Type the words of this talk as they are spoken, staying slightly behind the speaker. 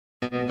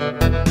The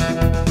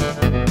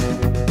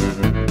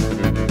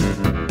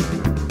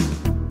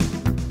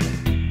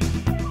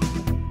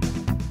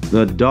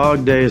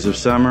dog days of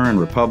summer and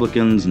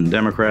Republicans and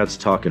Democrats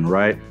talking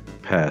right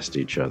past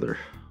each other.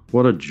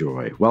 What a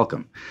joy.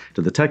 Welcome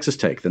to the Texas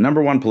Take, the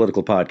number one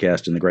political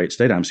podcast in the great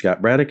state. I'm Scott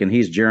Braddock, and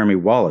he's Jeremy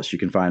Wallace. You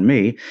can find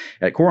me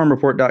at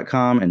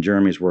quorumreport.com, and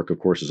Jeremy's work, of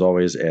course, is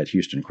always at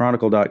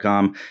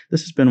houstonchronicle.com.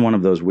 This has been one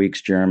of those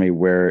weeks, Jeremy,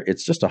 where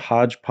it's just a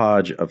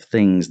hodgepodge of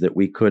things that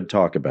we could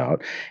talk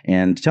about.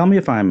 And tell me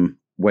if I'm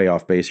way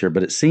off base here,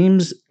 but it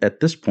seems at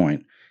this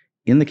point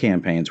in the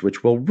campaigns,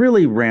 which will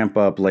really ramp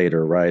up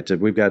later, right?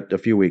 We've got a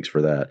few weeks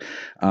for that.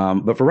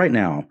 But for right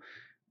now,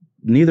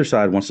 neither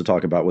side wants to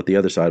talk about what the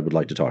other side would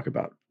like to talk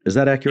about. Is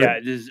that accurate? Yeah,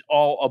 it is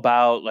all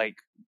about like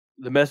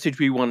the message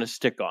we want to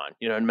stick on.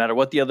 You know, no matter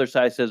what the other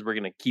side says, we're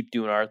going to keep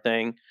doing our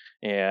thing,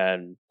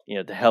 and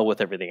to hell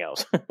with everything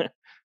else.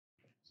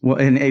 Well,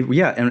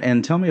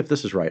 and tell me if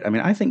this is right. I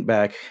mean, I think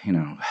back,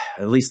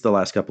 at least the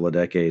last couple of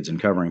decades in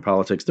covering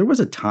politics, there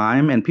was a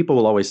time, and people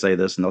will always say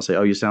this, and they'll say,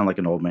 "Oh, you sound like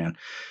an old man,"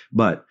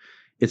 but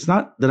it's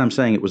not that I'm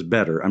saying it was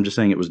better. I'm just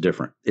saying it was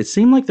different. It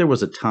seemed like there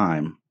was a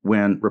time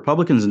when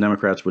Republicans and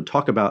Democrats would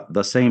talk about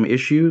the same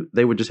issue.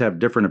 They would just have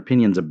different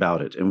opinions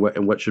about it and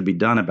what should be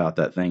done about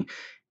that thing.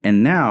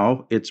 And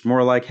now it's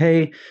more like,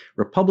 hey,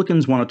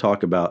 Republicans want to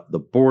talk about the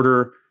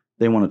border.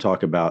 They want to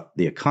talk about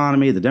the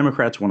economy. The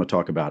Democrats want to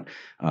talk about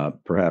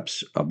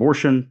perhaps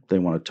abortion. They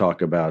want to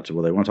talk about, they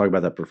want to talk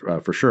about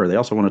that for sure. They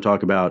also want to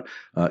talk about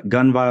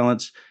gun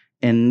violence.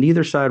 And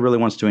neither side really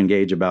wants to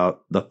engage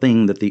about the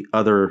thing that the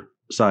other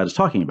side is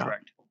talking about.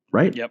 Correct.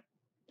 Right? Yep.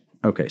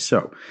 Okay,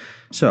 so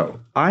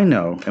I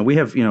know, and we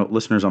have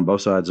listeners on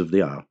both sides of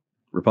the aisle,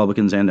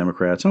 Republicans and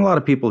Democrats, and a lot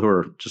of people who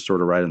are just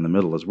sort of right in the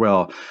middle as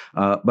well.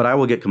 But I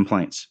will get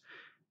complaints.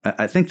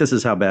 I think this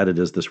is how bad it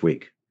is this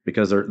week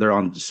because they're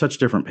on such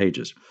different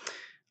pages.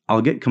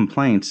 I'll get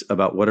complaints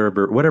about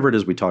whatever it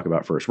is we talk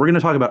about first. We're going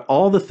to talk about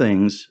all the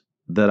things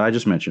that I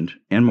just mentioned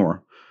and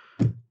more,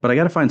 but I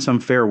got to find some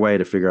fair way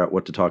to figure out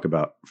what to talk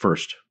about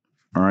first.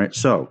 All right.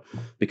 So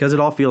because it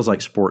all feels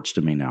like sports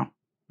to me now,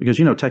 because,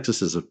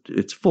 Texas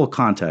it's full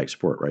contact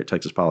sport, right?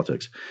 Texas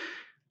politics.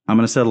 I'm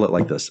going to settle it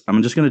like this.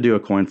 I'm just going to do a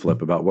coin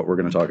flip about what we're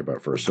going to talk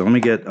about first. So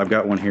I've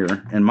got one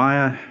here. And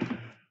Maya,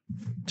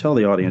 tell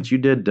the audience, you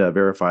did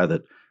verify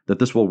that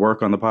this will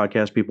work on the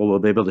podcast. People will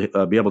be able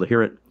to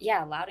hear it.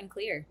 Yeah, loud and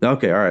clear.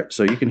 Okay. All right.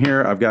 So you can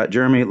hear, I've got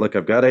Jeremy. Look,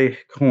 I've got a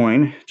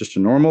coin, just a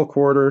normal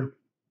quarter.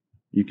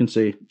 You can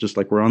see, just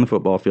like we're on the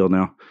football field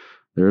now.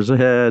 There's a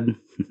head.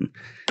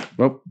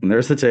 Oh, and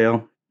there's the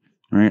tail.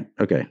 All right.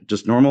 Okay.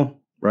 Just normal,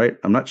 right?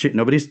 I'm not cheating.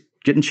 Nobody's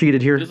getting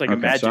cheated here. Just like a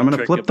magic so I'm going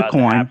to flip the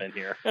coin.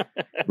 Here.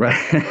 Right.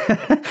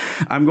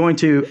 I'm going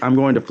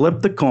to flip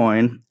the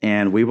coin,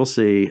 and we will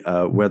see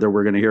whether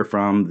we're going to hear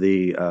from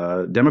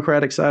the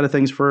Democratic side of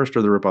things first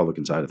or the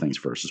Republican side of things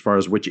first, as far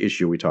as which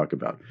issue we talk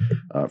about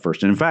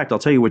first. And in fact, I'll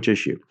tell you which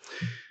issue.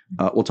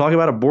 We'll talk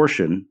about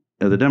abortion,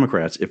 the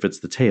Democrats, if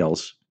it's the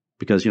tails,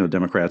 because,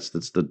 Democrats,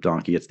 that's the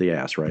donkey, it's the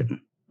ass, right?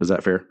 Is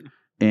that fair?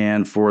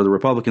 And for the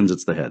Republicans,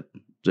 it's the head.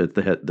 It's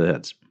the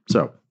heads.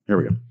 So here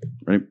we go.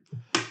 Ready?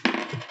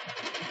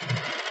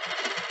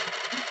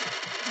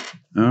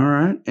 All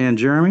right. And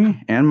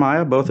Jeremy and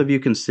Maya, both of you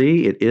can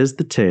see it is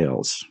the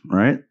tails,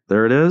 right?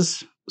 There it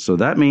is. So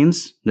that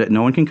means that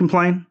no one can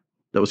complain.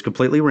 That was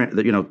completely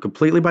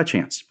by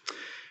chance.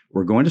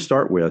 We're going to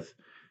start with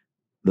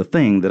the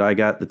thing that I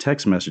got the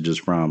text messages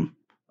from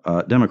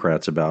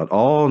Democrats about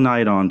all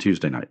night on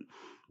Tuesday night,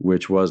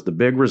 which was the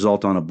big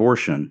result on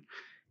abortion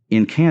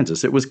in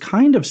Kansas. It was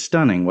kind of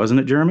stunning, wasn't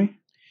it, Jeremy?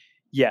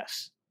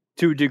 Yes,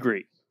 to a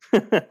degree.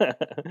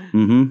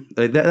 Mm-hmm.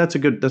 That's a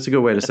good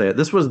way to say it.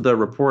 This was the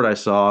report I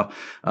saw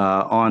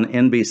on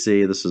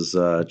NBC. This is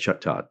Chuck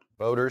Todd.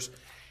 Voters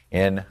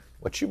in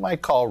what you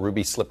might call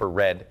ruby slipper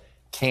red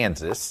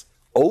Kansas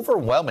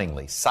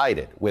overwhelmingly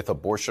sided with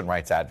abortion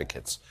rights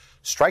advocates,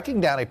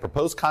 striking down a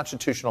proposed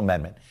constitutional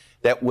amendment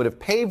that would have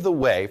paved the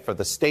way for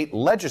the state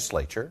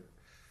legislature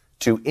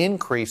to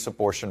increase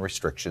abortion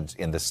restrictions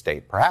in the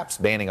state, perhaps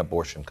banning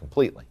abortion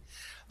completely.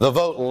 The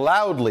vote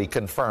loudly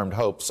confirmed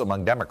hopes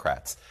among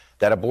Democrats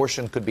that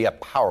abortion could be a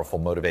powerful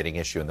motivating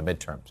issue in the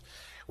midterms.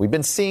 We've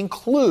been seeing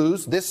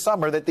clues this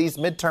summer that these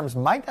midterms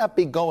might not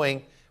be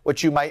going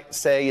what you might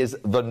say is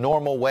the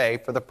normal way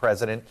for a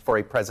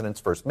president's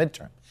first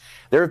midterm.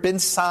 There have been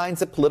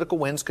signs that political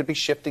winds could be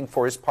shifting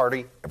for his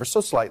party ever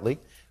so slightly.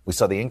 We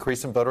saw the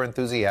increase in voter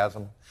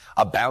enthusiasm,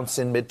 a bounce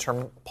in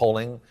midterm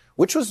polling,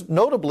 which was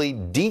notably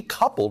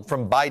decoupled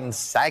from Biden's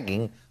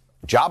sagging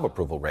job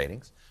approval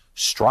ratings,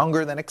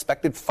 stronger than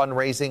expected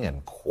fundraising,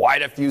 and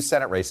quite a few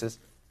Senate races.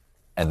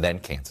 And then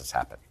Kansas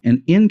happened.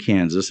 And in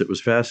Kansas, it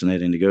was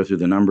fascinating to go through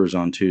the numbers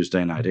on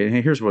Tuesday night. And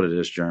here's what it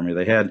is, Jeremy.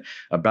 They had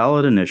a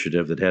ballot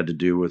initiative that had to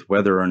do with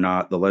whether or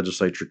not the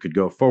legislature could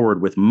go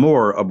forward with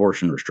more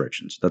abortion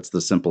restrictions. That's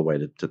the simple way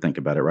to think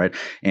about it, right?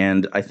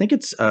 And I think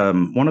it's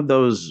one of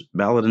those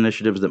ballot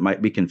initiatives that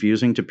might be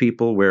confusing to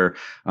people where,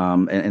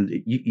 and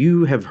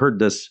you have heard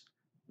this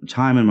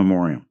time in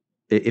memoriam.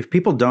 If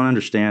people don't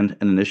understand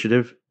an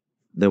initiative,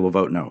 they will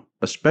vote no.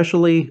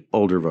 especially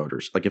older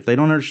voters. Like if they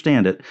don't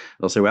understand it,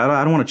 they'll say, well,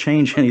 I don't want to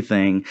change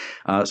anything,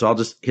 so I'll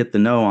just hit the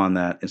no on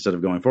that instead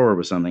of going forward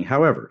with something.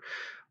 However,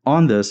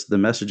 on this, the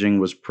messaging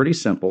was pretty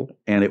simple,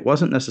 and it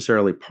wasn't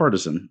necessarily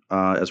partisan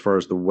as far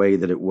as the way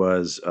that it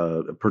was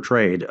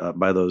portrayed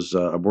by those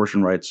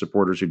abortion rights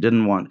supporters who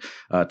didn't want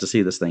to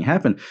see this thing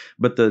happen.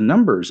 But the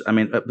numbers, I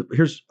mean,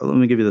 let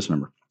me give you this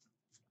number.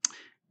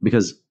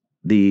 Because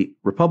the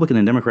Republican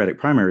and Democratic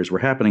primaries were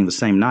happening the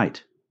same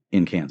night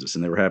in Kansas,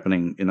 and they were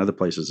happening in other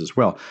places as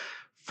well.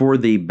 For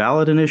the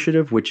ballot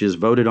initiative, which is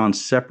voted on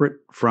separate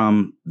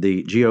from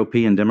the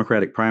GOP and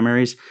Democratic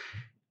primaries,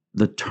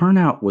 the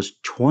turnout was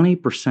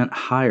 20%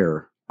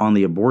 higher on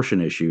the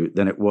abortion issue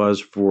than it was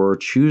for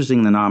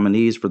choosing the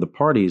nominees for the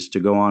parties to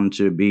go on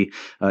to be,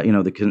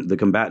 the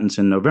combatants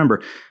in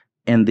November.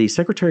 And the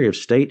Secretary of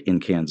State in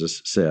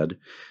Kansas said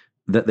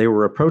that they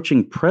were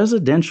approaching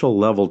presidential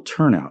level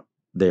turnout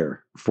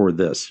there for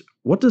this.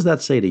 What does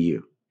that say to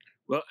you?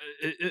 Well,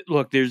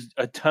 look, there's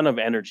a ton of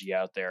energy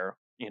out there.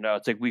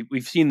 It's like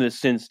we've seen this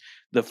since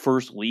the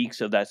first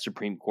leaks of that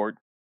Supreme Court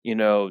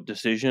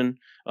decision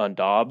on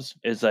Dobbs.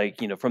 Is like,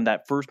 from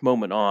that first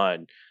moment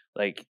on,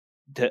 like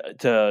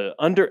to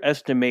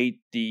underestimate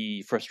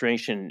the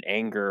frustration and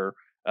anger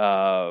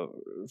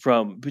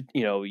from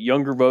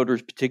younger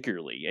voters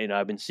particularly, and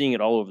I've been seeing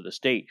it all over the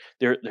state.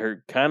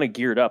 They're kind of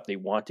geared up. They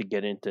want to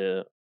get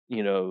into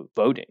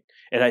voting.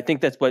 And I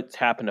think that's what's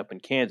happened up in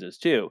Kansas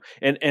too.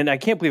 And I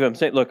can't believe I'm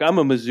saying, look, I'm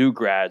a Mizzou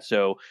grad,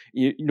 so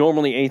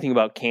normally anything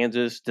about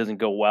Kansas doesn't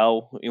go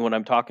well when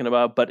I'm talking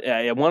about. But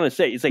I want to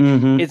say, it's like,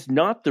 it's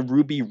not the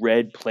ruby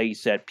red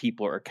place that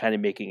people are kind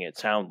of making it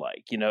sound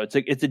like. It's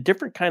like, it's a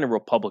different kind of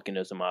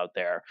Republicanism out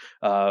there.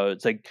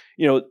 It's like,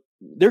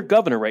 their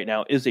governor right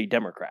now is a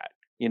Democrat.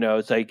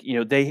 It's like,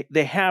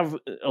 they have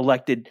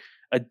elected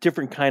a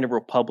different kind of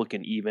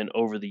Republican even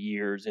over the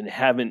years, and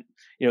haven't,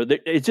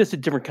 it's just a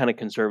different kind of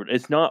conservative.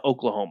 It's not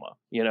Oklahoma,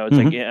 it's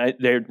like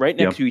they're right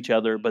next to each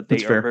other, but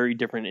they are very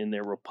different in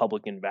their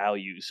Republican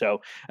values.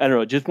 So I don't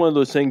know, just one of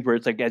those things where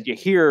it's like, as you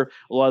hear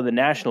a lot of the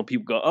national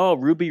people go, oh,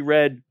 ruby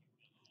red,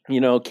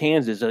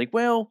 Kansas, they're like,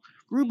 well,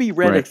 ruby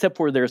red, except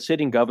for their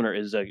sitting governor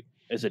is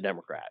a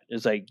Democrat.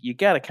 It's like, you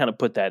got to kind of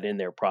put that in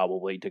there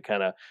probably to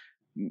kind of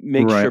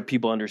make sure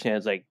people understand.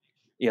 It's like,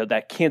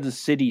 that Kansas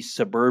City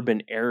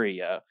suburban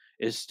area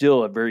is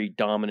still a very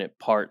dominant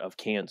part of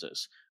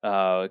Kansas,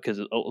 because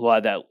a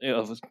lot of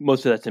that,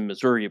 most of that's in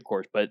Missouri, of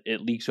course, but it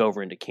leaks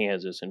over into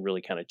Kansas and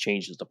really kind of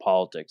changes the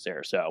politics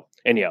there. So,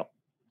 anyhow,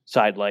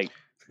 side light.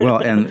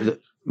 But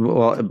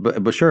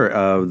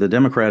sure, the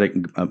Democratic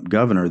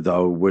governor,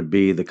 though, would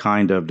be the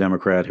kind of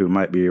Democrat who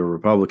might be a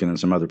Republican in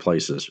some other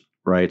places,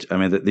 right? I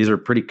mean, these are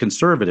pretty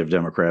conservative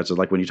Democrats. It's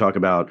like when you talk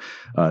about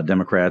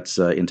Democrats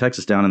in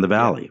Texas down in the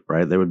Valley,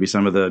 right? There would be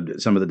some of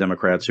the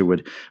Democrats who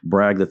would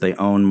brag that they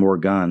own more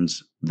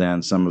guns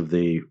than some of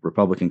the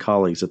Republican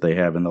colleagues that they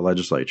have in the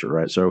legislature,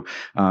 right? So,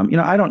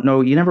 I don't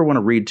know. You never want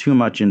to read too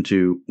much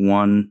into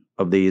one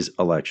of these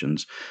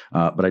elections,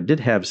 but I did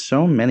have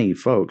so many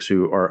folks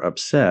who are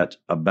upset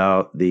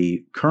about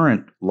the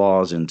current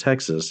laws in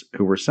Texas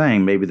who were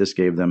saying maybe this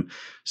gave them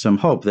some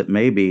hope that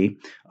maybe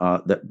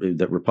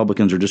that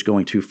Republicans are just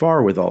going too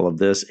far with all of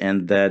this,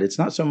 and that it's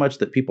not so much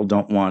that people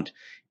don't want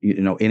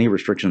any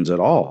restrictions at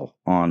all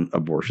on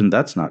abortion.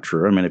 That's not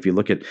true. I mean, if you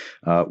look at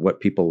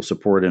what people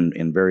support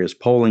in various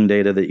polling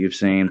data that you've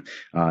seen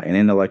and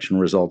in election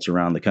results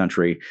around the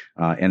country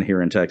and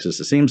here in Texas,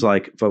 it seems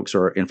like folks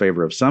are in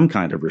favor of some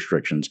kind of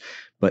restrictions,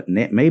 but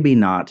maybe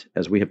not,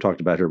 as we have talked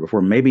about here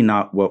before, maybe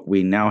not what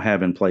we now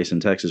have in place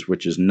in Texas,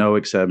 which is no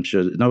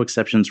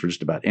exceptions for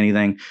just about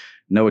anything,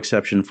 no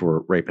exception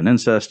for rape and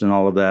incest and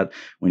all of that.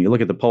 When you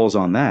look at the polls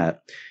on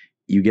that,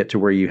 you get to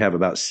where you have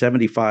about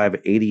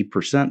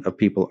 75-80% of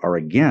people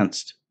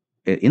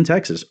in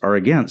Texas are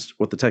against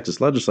what the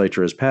Texas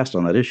legislature has passed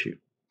on that issue.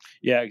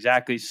 Yeah,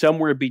 exactly.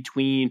 Somewhere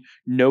between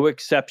no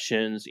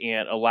exceptions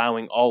and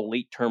allowing all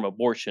late-term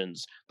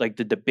abortions. Like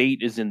the debate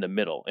is in the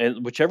middle.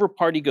 And whichever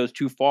party goes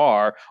too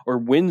far or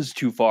wins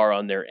too far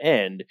on their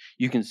end,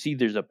 you can see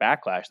there's a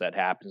backlash that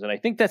happens. And I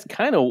think that's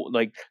kind of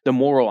like the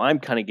moral I'm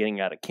kind of getting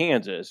out of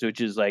Kansas,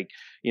 which is like,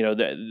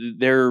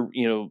 they're,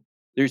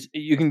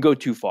 you can go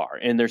too far,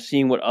 and they're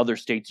seeing what other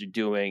states are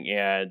doing,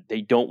 and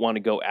they don't want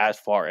to go as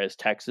far as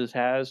Texas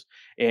has.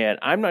 And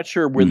I'm not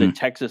sure where the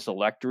Texas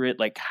electorate,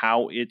 like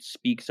how it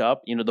speaks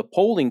up. The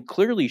polling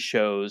clearly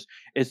shows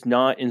it's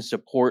not in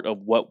support of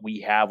what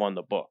we have on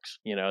the books.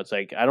 It's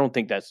like, I don't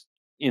think that's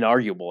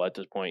inarguable at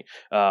this point.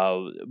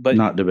 But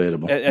not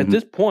debatable. At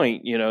this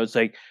point, it's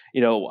like,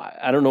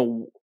 I don't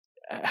know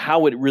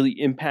how it really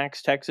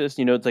impacts Texas.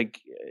 It's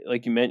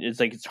like you mentioned, it's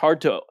like,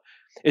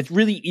 it's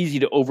really easy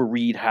to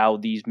overread how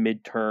these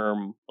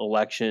midterm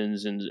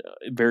elections in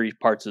various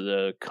parts of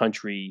the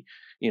country,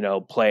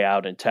 play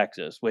out in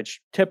Texas,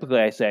 which typically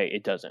I say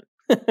it doesn't.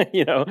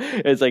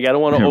 It's like, I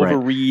don't want to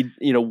overread,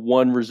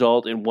 one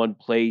result in one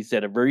place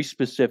that are very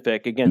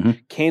specific.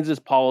 Again, Kansas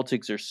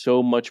politics are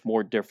so much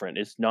more different.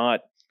 It's not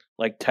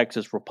like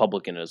Texas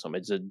Republicanism.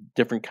 It's a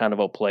different kind of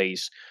a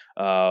place.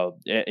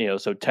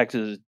 So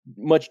Texas is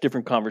much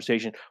different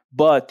conversation,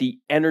 but the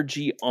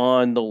energy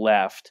on the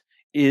left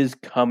is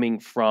coming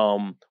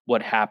from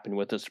what happened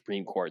with the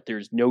Supreme Court.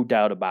 There's no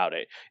doubt about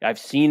it. I've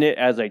seen it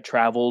as I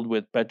traveled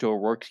with Beto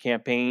O'Rourke's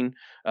campaign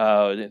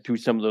through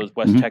some of those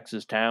West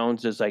Texas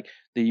towns. It's like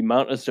the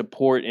amount of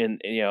support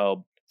and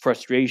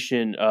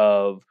frustration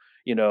of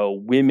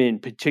women,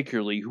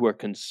 particularly, who are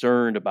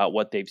concerned about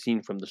what they've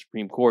seen from the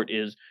Supreme Court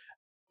is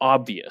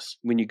obvious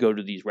when you go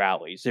to these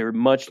rallies. They're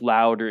much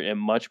louder and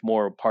much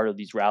more a part of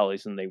these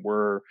rallies than they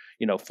were,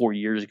 4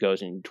 years ago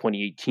in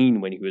 2018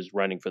 when he was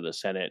running for the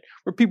Senate,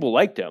 where people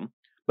liked him.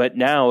 But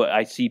now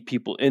I see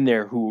people in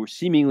there who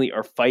seemingly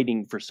are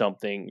fighting for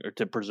something or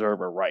to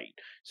preserve a right.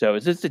 So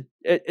it's just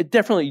a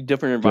definitely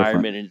different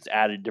environment, and it's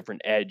added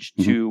different edge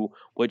to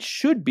what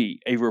should be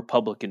a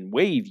Republican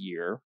wave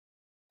year.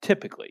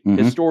 Typically,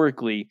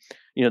 historically,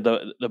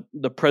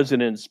 the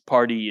president's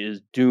party is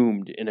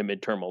doomed in a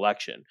midterm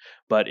election.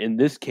 But in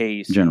this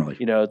case, generally,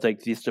 it's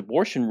like this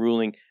abortion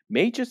ruling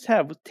may just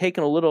have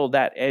taken a little of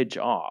that edge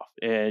off.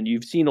 And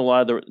you've seen a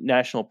lot of the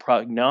national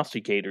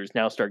prognosticators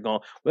now start going,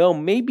 well,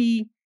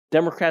 maybe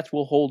Democrats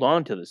will hold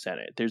on to the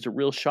Senate. There's a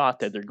real shot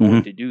that they're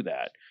going to do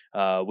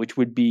that, which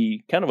would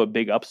be kind of a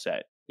big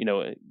upset,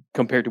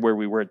 compared to where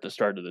we were at the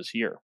start of this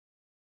year.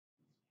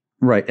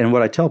 Right. And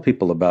what I tell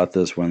people about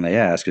this when they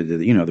ask,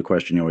 the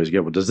question you always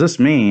get, well, does this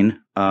mean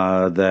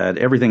that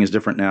everything is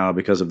different now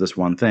because of this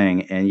one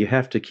thing? And you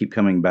have to keep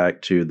coming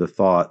back to the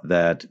thought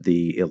that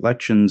the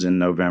elections in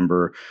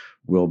November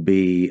will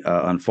be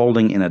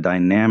unfolding in a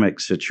dynamic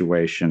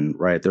situation,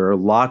 right? There are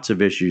lots of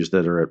issues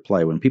that are at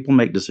play. When people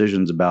make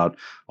decisions about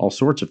all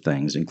sorts of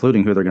things,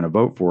 including who they're going to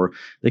vote for,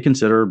 they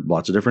consider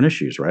lots of different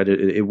issues, right?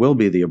 It will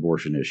be the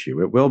abortion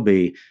issue. It will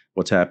be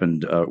what's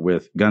happened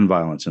with gun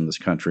violence in this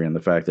country and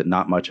the fact that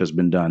not much has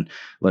been done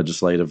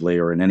legislatively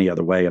or in any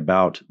other way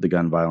about the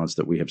gun violence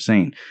that we have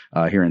seen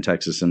here in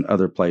Texas and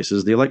other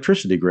places. The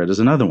electricity grid is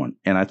another one.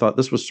 And I thought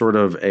this was sort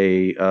of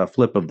a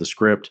flip of the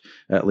script,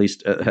 at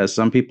least as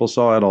some people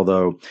saw it,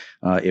 although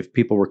if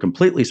people were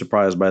completely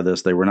surprised by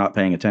this, they were not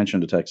paying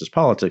attention to Texas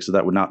politics, so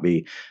that would not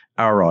be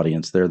our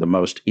audience. They're the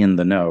most in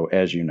the know,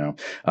 as you know.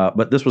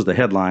 But this was the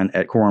headline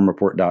at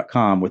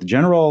quorumreport.com. With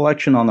general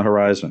election on the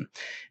horizon,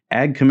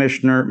 Ag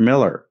Commissioner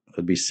Miller, it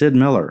would be Sid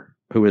Miller,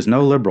 who is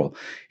no liberal,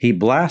 he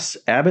blasts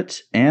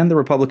Abbott and the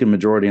Republican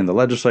majority in the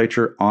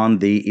legislature on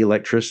the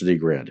electricity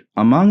grid.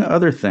 Among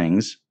other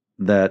things,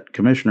 that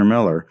Commissioner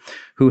Miller,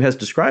 who has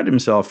described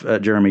himself,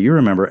 Jeremy, you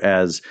remember,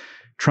 as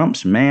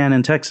Trump's man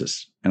in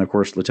Texas. And of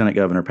course, Lieutenant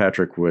Governor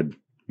Patrick would,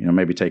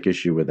 maybe take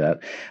issue with that.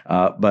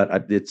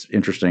 But it's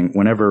interesting.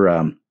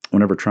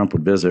 Whenever Trump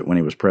would visit when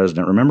he was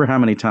president, remember how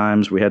many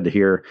times we had to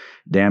hear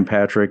Dan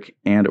Patrick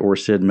and or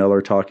Sid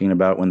Miller talking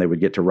about when they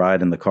would get to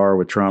ride in the car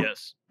with Trump?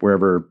 Yes.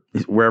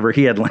 Wherever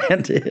he had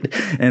landed.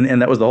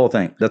 And that was the whole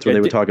thing. That's what they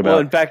would talk about. Well,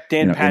 in fact,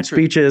 Dan Patrick, in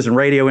speeches and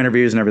radio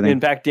interviews and everything.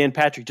 In fact, Dan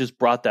Patrick just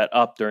brought that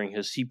up during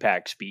his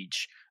CPAC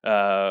speech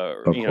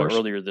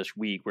earlier this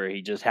week, where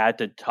he just had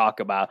to talk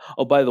about,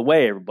 oh, by the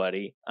way,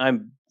 everybody,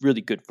 I'm really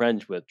good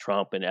friends with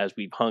Trump, and as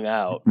we've hung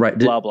out, right,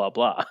 blah, blah,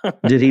 blah.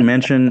 Did he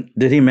mention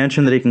that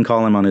he can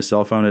call him on his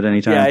cell phone at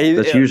any time? Yeah,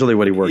 that's usually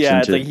what he works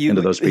into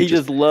those speeches. He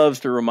just loves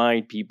to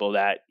remind people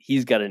that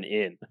he's got an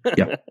in.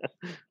 Yeah.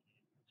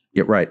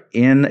 Yeah, right.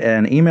 In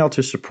an email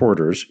to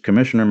supporters,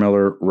 Commissioner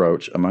Miller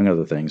wrote, among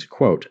other things,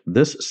 quote,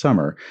 "This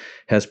summer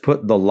has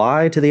put the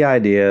lie to the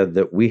idea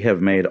that we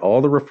have made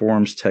all the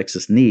reforms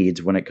Texas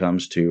needs when it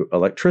comes to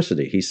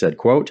electricity." He said,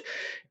 quote,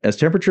 "As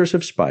temperatures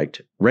have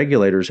spiked,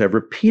 regulators have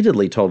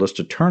repeatedly told us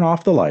to turn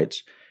off the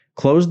lights,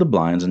 close the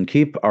blinds, and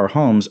keep our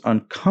homes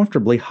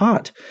uncomfortably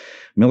hot."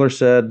 Miller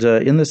said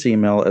in this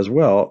email as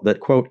well that,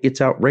 quote,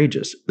 "It's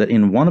outrageous that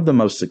in one of the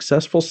most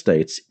successful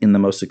states, in the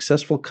most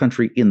successful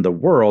country in the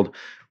world,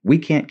 we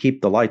can't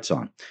keep the lights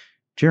on."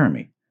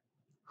 Jeremy,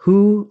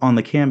 who on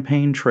the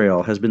campaign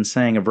trail has been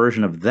saying a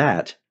version of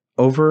that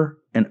over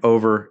and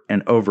over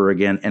and over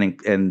again?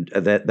 And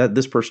that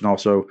this person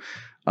also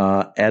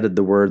added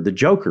the word, the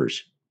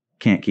jokers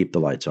can't keep the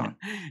lights on.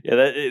 Yeah,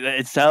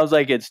 it sounds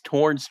like it's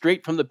torn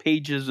straight from the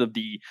pages of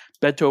the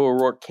Beto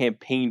O'Rourke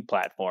campaign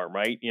platform,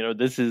 right?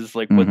 This is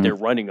like what they're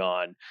running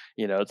on.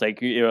 It's like,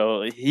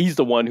 he's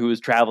the one who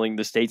is traveling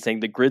the state saying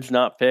the grid's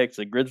not fixed,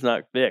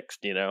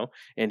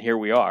 and here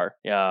we are.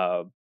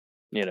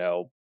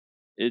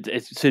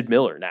 It's Sid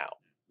Miller now.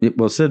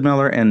 Well, Sid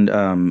Miller, and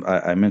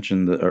I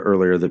mentioned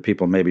earlier that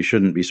people maybe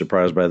shouldn't be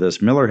surprised by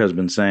this. Miller has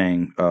been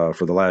saying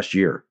for the last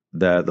year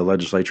that the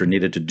legislature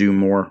needed to do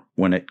more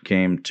when it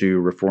came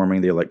to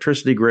reforming the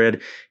electricity grid.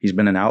 He's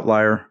been an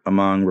outlier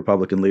among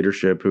Republican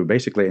leadership who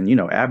basically, and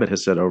Abbott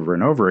has said over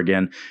and over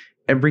again,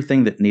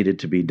 everything that needed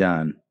to be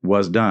done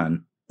was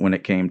done when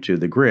it came to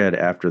the grid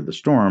after the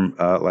storm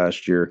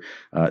last year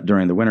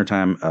during the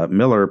wintertime.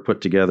 Miller put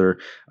together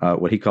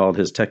what he called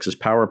his Texas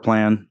Power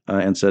Plan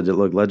and said that,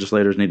 look,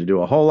 legislators need to do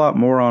a whole lot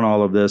more on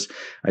all of this.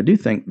 I do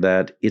think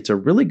that it's a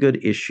really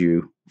good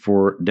issue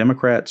for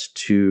Democrats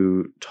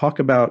to talk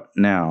about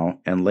now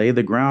and lay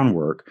the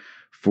groundwork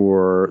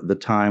for the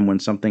time when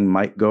something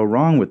might go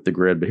wrong with the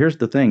grid. But here's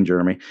the thing,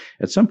 Jeremy.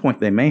 At some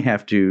point, they may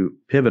have to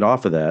pivot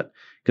off of that,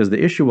 because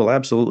the issue will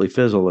absolutely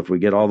fizzle if we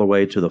get all the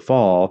way to the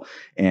fall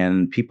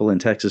and people in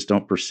Texas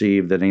don't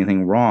perceive that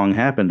anything wrong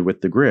happened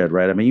with the grid,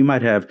 right? I mean, you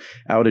might have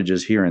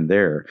outages here and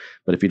there,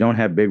 but if you don't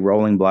have big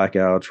rolling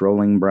blackouts,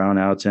 rolling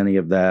brownouts, any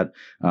of that,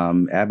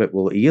 Abbott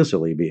will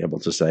easily be able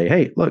to say,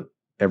 hey, look,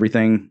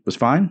 everything was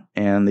fine,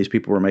 and these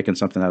people were making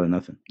something out of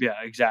nothing. Yeah,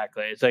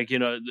 exactly. It's like,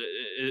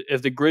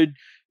 if the grid,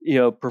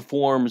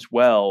 performs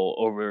well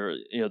over,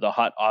 the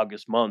hot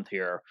August month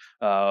here,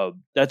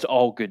 that's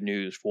all good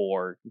news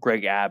for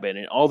Greg Abbott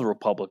and all the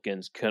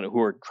Republicans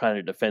who are trying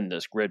to defend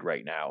this grid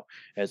right now.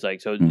 It's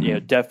like, so,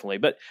 definitely.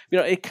 But,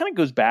 it kind of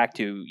goes back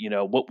to,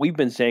 what we've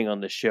been saying on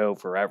the show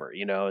forever.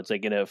 It's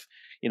like, if,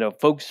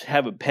 folks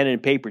have a pen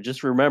and paper,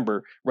 just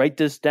remember, write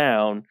this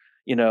down.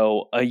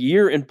 A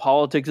year in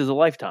politics is a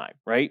lifetime,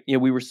 right?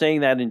 We were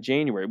saying that in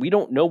January. We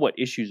don't know what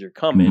issues are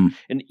coming.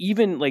 And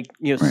even right.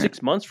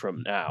 6 months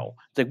from now,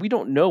 it's like, we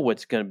don't know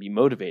what's going to be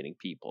motivating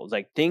people. It's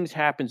like, things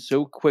happen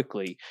so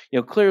quickly.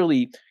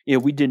 Clearly,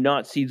 we did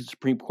not see the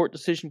Supreme Court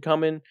decision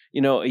coming,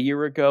 a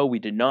year ago. We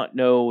did not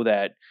know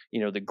that,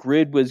 the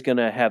grid was going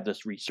to have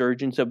this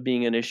resurgence of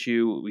being an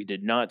issue. We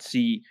did not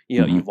see,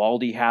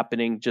 Uvalde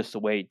happening just the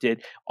way it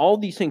did. All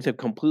these things have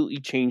completely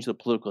changed the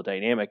political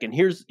dynamic. And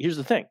here's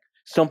the thing.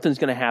 Something's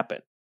going to happen.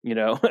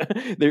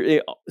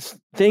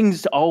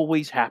 Things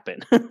always happen.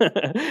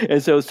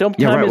 And so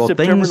sometime in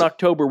September and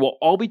October, we'll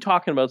all be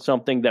talking about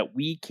something that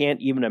we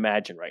can't even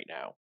imagine right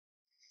now.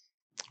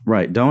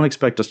 Right. Don't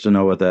expect us to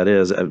know what that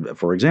is.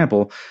 For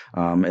example,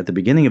 at the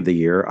beginning of the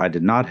year, I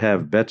did not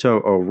have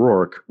Beto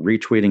O'Rourke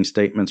retweeting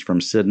statements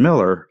from Sid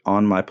Miller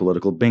on my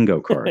political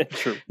bingo card.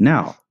 True.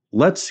 Now,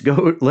 let's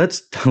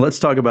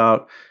talk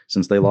about,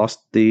 since they lost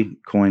the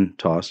coin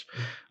toss,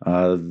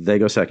 they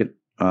go second.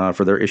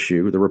 For their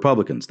issue, the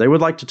Republicans. They would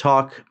like to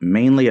talk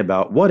mainly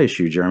about what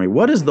issue, Jeremy?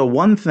 What is the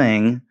one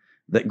thing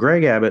that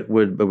Greg Abbott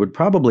would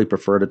probably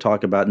prefer to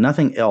talk about,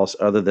 nothing else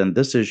other than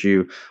this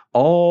issue,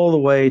 all the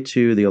way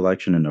to the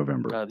election in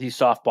November? These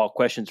softball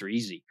questions are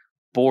easy.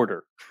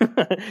 Border.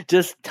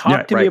 Just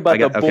talk to me about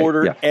the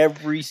border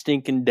every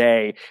stinking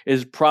day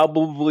is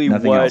probably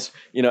nothing what else.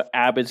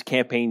 Abbott's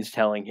campaign's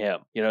telling him.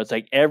 It's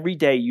like every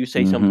day you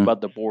say something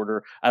about the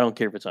border. I don't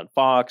care if it's on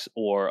Fox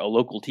or a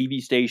local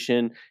TV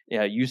station.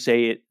 You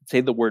say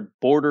the word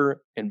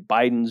border and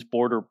Biden's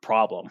border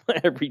problem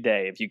every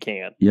day if you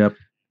can. Yep.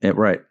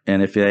 Right.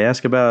 And if they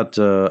ask about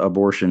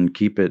abortion,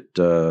 keep it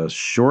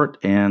short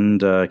and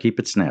keep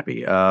it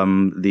snappy.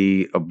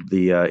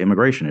 The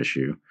immigration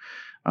issue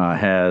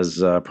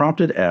has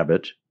prompted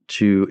Abbott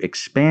to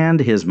expand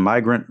his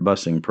migrant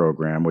busing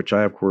program, which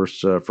I, of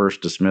course,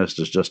 first dismissed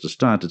as just a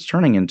stunt. It's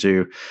turning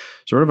into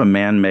sort of a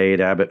man-made,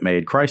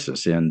 Abbott-made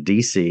crisis in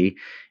D.C.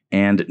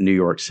 and New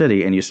York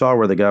City. And you saw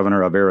where the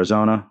governor of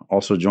Arizona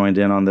also joined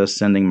in on this,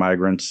 sending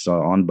migrants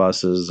on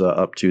buses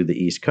up to the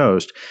East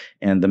Coast.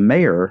 And the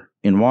mayor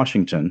in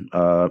Washington,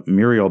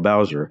 Muriel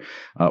Bowser,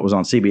 was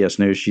on CBS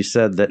News. She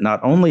said that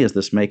not only is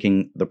this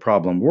making the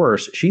problem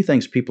worse, she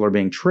thinks people are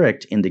being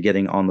tricked into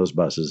getting on those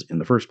buses in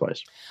the first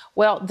place.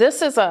 Well,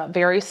 this is a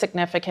very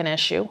significant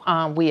issue.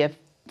 We have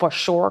for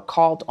sure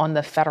called on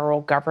the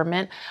federal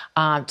government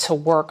to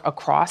work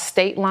across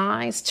state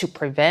lines to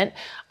prevent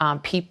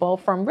people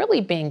from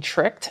really being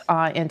tricked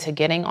into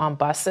getting on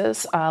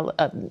buses.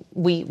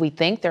 We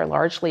think they're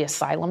largely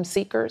asylum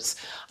seekers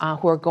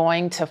who are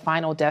going to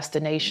final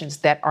destinations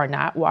that are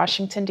not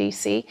Washington,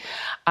 D.C.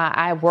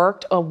 I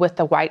worked with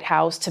the White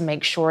House to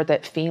make sure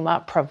that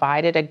FEMA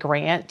provided a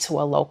grant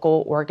to a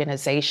local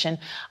organization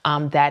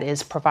that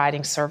is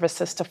providing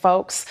services to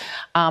folks.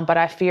 But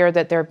I fear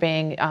that they're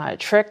being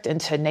tricked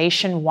into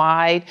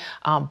nationwide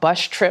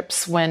bus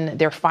trips when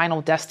their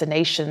final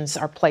destinations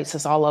are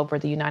places all over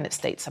the United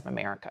States of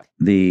America.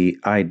 The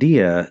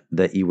idea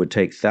that you would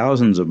take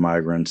thousands of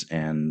migrants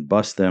and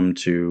bus them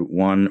to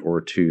one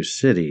or two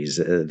cities,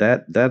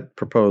 that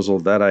proposal,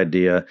 that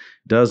idea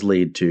does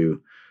lead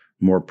to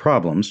more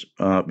problems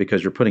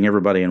because you're putting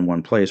everybody in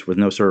one place with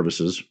no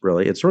services,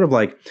 really. It's sort of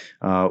like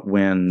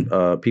when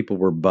people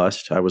were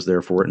bused. I was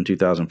there for it in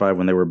 2005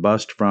 when they were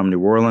bused from New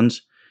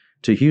Orleans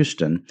to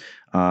Houston.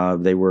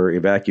 They were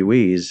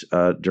evacuees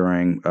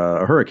during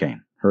a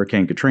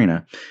Hurricane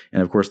Katrina.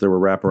 And of course, there were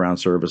wraparound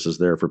services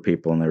there for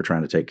people, and they were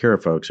trying to take care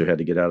of folks who had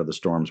to get out of the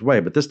storm's way.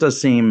 But this does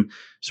seem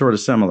sort of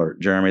similar,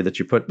 Jeremy, that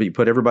you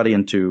put everybody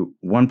into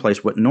one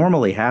place. What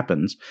normally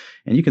happens,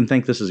 and you can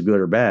think this is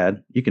good or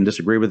bad, you can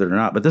disagree with it or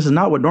not, but this is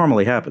not what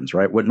normally happens,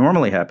 right? What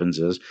normally happens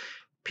is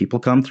people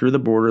come through the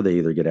border, they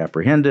either get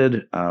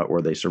apprehended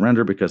or they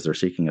surrender because they're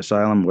seeking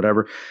asylum,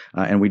 whatever.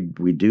 And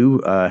we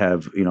do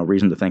have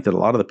reason to think that a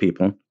lot of the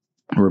people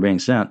who are being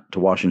sent to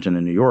Washington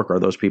and New York are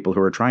those people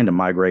who are trying to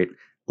migrate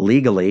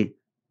legally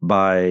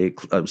by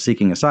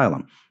seeking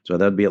asylum. So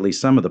that'd be at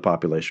least some of the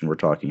population we're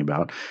talking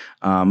about.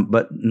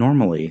 But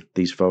normally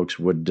these folks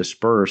would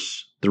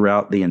disperse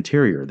throughout the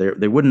interior.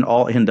 They wouldn't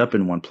all end up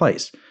in one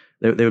place.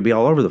 They would be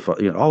all over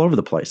all over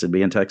the place. It'd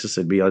be in Texas.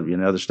 It'd be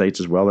in other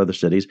states as well, other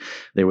cities.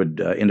 They would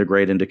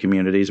integrate into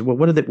communities. Well,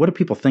 what do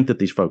people think that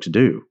these folks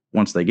do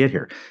once they get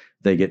here?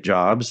 They get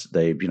jobs.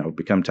 They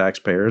become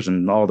taxpayers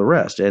and all the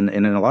rest. And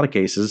in a lot of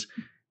cases,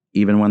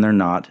 even when they're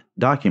not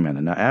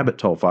documented. Now, Abbott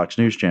told Fox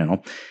News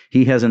Channel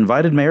he has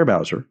invited Mayor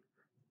Bowser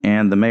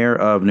and the mayor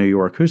of New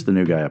York, who's the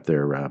new guy up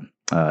there,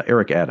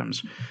 Eric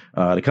Adams,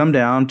 to come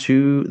down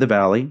to the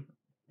Valley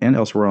and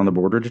elsewhere on the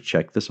border to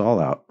check this all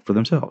out for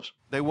themselves.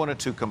 They wanted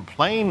to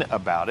complain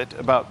about it,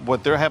 about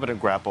what they're having to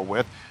grapple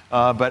with,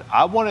 but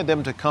I wanted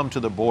them to come to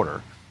the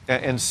border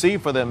and see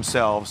for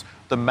themselves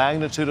the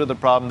magnitude of the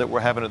problem that we're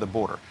having at the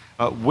border.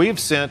 We've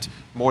sent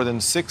more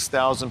than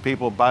 6,000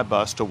 people by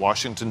bus to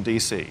Washington,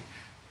 D.C.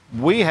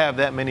 We have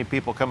that many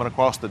people coming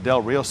across the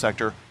Del Rio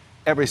sector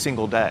every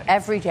single day.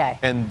 Every day.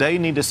 And they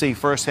need to see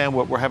firsthand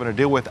what we're having to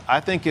deal with. I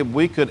think if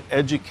we could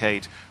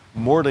educate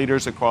more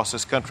leaders across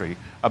this country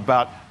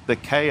about the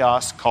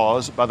chaos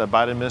caused by the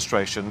Biden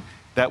administration,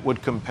 that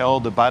would compel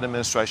the Biden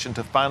administration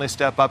to finally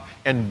step up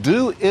and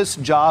do its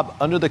job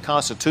under the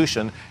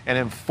Constitution and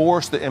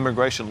enforce the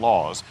immigration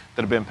laws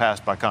that have been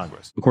passed by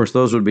Congress. Of course,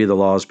 those would be the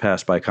laws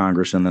passed by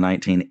Congress in the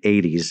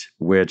 1980s,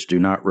 which do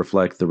not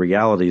reflect the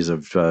realities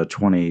of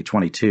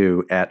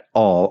 2022 at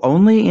all.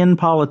 Only in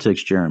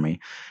politics, Jeremy,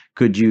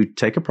 could you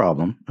take a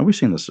problem, and we've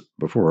seen this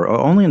before,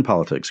 only in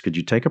politics could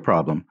you take a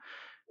problem,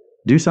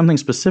 do something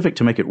specific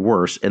to make it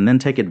worse, and then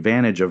take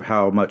advantage of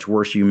how much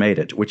worse you made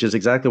it, which is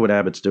exactly what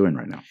Abbott's doing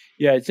right now.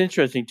 Yeah, it's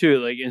interesting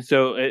too. And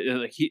so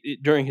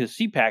during his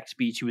CPAC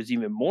speech, he was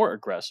even more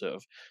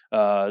aggressive.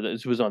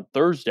 This was on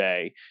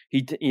Thursday.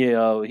 He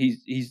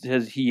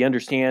says he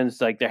understands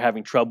they're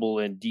having trouble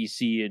in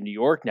D.C. and New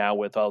York now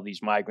with all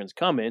these migrants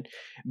coming,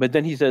 but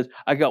then he says,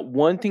 "I got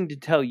one thing to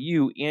tell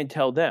you and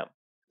tell them: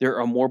 there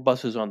are more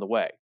buses on the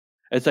way."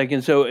 It's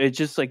and so it's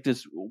just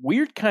this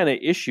weird kind of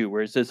issue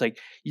where it's just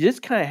you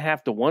just kind of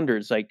have to wonder.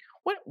 It's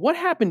what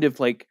happened if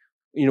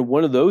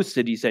one of those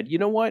cities said, you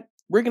know what,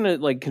 we're going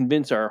to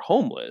convince our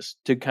homeless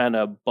to kind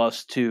of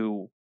bus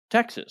to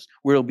Texas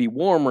where it'll be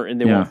warmer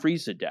and they won't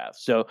freeze to death.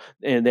 So,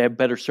 and they have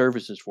better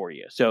services for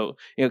you. So,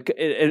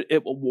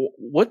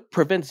 what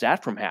prevents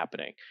that from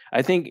happening?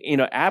 I think,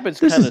 Abbott's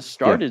kind of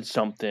started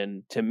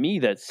something to me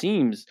that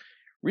seems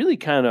really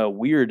kind of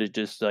weird to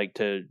just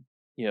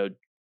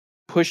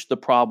push the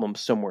problem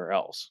somewhere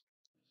else.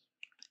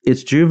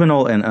 It's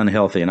juvenile and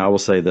unhealthy. And I will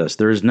say this,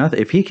 there's nothing,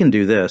 if he can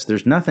do this,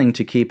 there's nothing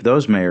to keep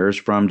those mayors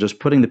from just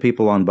putting the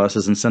people on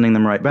buses and sending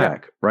them right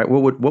back, right?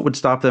 What would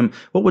stop them?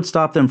 What would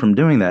stop them from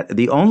doing that?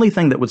 The only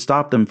thing that would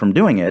stop them from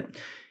doing it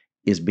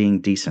is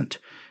being decent.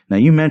 Now,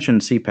 you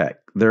mentioned CPAC.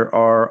 There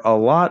are a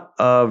lot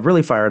of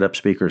really fired up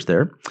speakers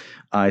there.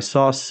 I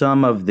saw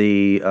some of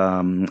the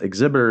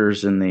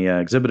exhibitors in the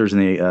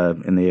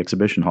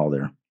exhibition hall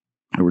there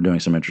who were doing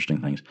some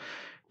interesting things.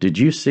 Did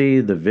you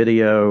see the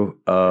video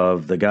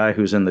of the guy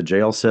who's in the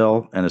jail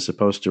cell and is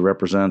supposed to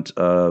represent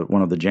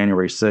one of the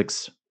January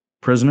 6th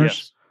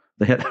prisoners?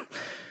 Yes.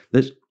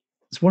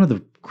 It's one of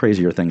the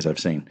crazier things I've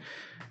seen.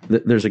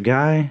 There's a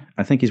guy,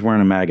 I think he's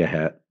wearing a MAGA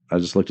hat. I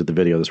just looked at the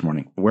video this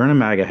morning. Wearing a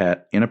MAGA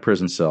hat in a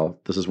prison cell.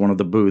 This is one of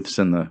the booths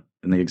in the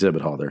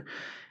exhibit hall there.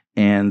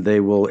 And they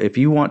will, if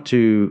you want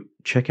to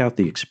check out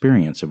the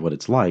experience of what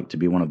it's like to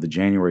be one of the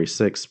January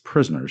 6th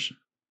prisoners,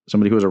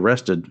 somebody who was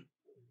arrested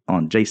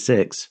on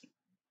J6,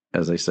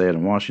 as they say it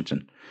in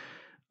Washington,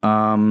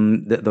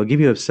 they'll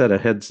give you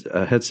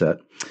a headset,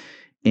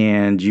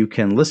 and you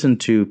can listen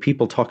to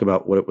people talk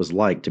about what it was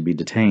like to be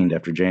detained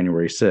after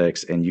January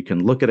 6th, and you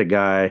can look at a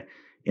guy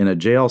in a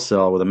jail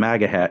cell with a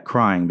MAGA hat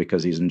crying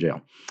because he's in jail.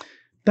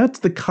 That's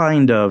the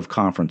kind of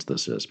conference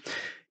this is.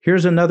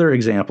 Here's another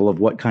example of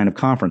what kind of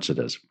conference it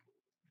is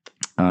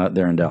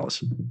there in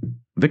Dallas.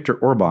 Viktor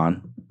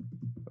Orban,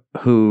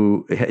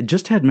 who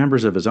just had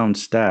members of his own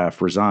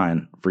staff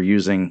resign for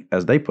using,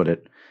 as they put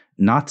it,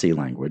 Nazi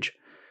language.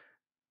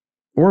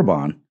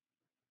 Orban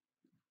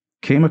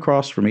came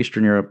across from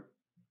Eastern Europe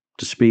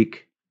to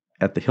speak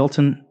at the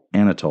Hilton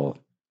Anatole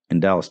in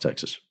Dallas,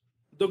 Texas.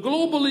 The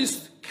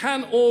globalists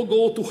can all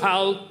go to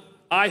hell.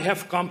 I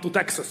have come to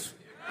Texas.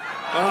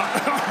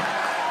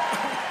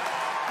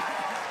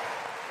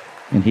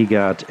 And he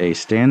got a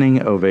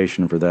standing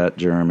ovation for that,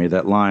 Jeremy,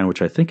 that line,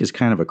 which I think is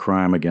kind of a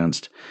crime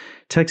against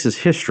Texas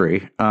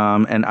history.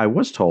 And I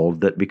was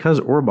told that because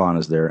Orban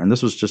is there, and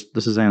this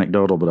is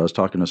anecdotal, but I was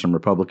talking to some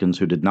Republicans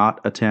who did not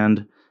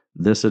attend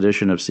this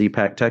edition of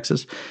CPAC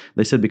Texas.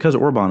 They said because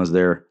Orban is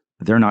there,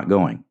 they're not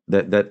going.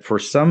 That for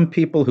some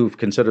people who've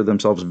considered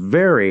themselves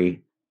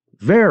very,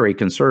 very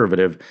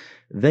conservative,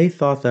 they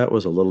thought that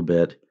was a little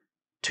bit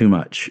too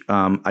much.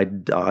 I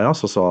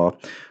also saw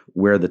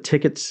where the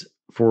tickets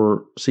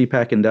for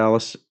CPAC in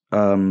Dallas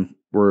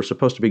were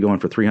supposed to be going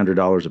for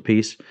 $300 a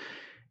piece.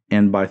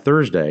 And by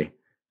Thursday,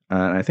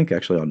 and I think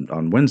actually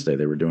on Wednesday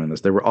they were doing this,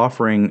 they were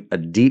offering a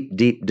deep,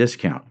 deep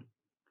discount.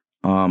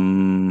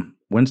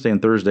 Wednesday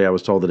and Thursday, I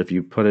was told that if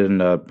you put in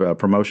a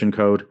promotion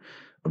code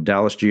of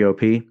Dallas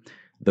GOP,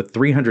 the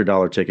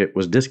 $300 ticket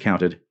was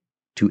discounted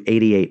to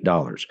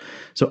 $88.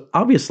 So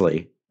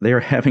obviously, they are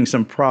having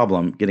some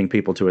problem getting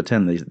people to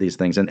attend these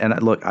things.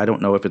 And look, I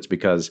don't know if it's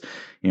because,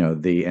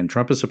 and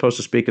Trump is supposed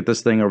to speak at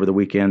this thing over the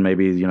weekend.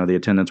 Maybe, the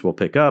attendance will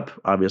pick up.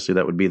 Obviously,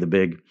 that would be the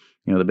big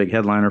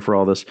headliner for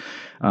all this.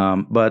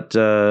 But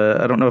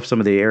I don't know if some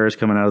of the air is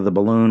coming out of the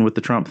balloon with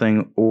the Trump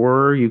thing,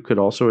 or you could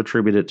also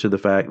attribute it to the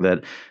fact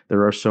that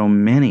there are so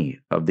many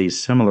of these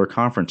similar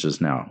conferences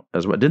now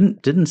as well.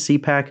 Didn't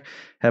CPAC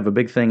have a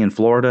big thing in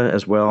Florida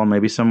as well,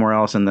 maybe somewhere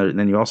else? And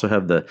then you also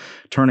have the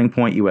Turning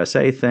Point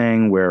USA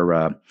thing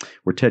where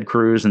Ted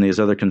Cruz and these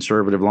other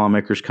conservative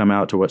lawmakers come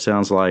out to what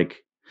sounds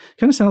like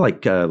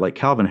like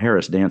Calvin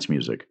Harris dance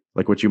music,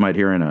 like what you might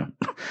hear in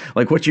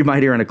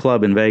a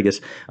club in Vegas,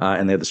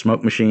 and they have the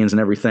smoke machines and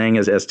everything.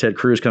 As Ted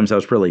Cruz comes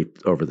out, it's really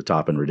over the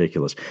top and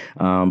ridiculous.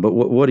 But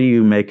what do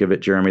you make of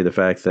it, Jeremy? The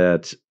fact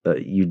that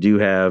you do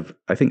have,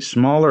 I think,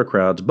 smaller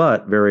crowds,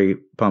 but very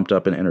pumped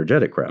up and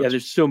energetic crowds. Yeah,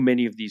 there's so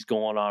many of these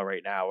going on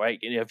right now, right?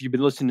 And if you've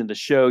been listening to the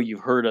show, you've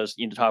heard us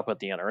talk about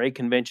the NRA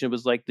convention. It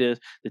was like this,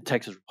 the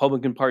Texas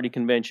Republican Party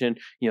convention.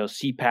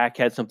 CPAC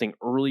had something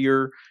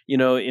earlier,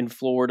 in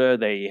Florida.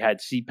 They had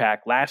CPAC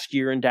last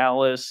year in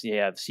Dallas. They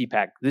have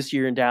CPAC this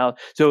year in Dallas.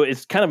 So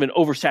it's kind of an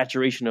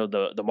oversaturation of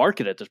the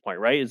market at this point,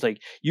 right? It's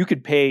like you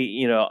could pay,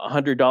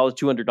 $100,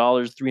 $200,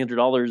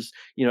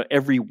 $300,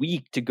 every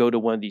week to go to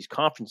one of these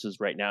conferences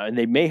right now. And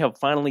they may have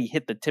finally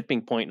hit the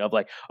tipping point of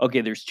like,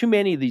 okay, there's too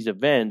many of these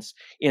events.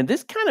 And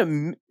this kind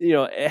of,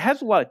 it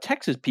has a lot of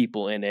Texas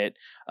people in it,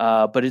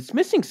 but it's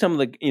missing some of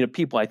the,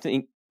 people, I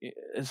think.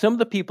 Some of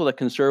the people that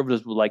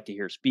conservatives would like to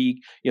hear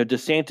speak,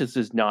 DeSantis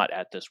is not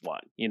at this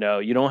one. You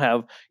don't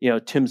have,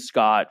 Tim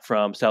Scott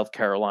from South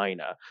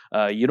Carolina.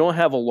 You don't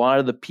have a lot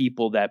of the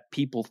people that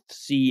people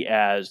see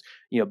as,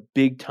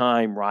 big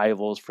time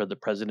rivals for the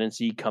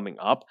presidency coming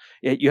up.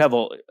 You have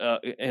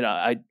and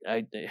I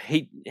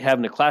hate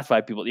having to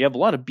classify people. You have a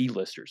lot of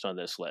B-listers on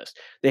this list.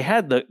 They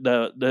had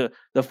the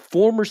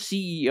former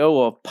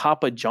CEO of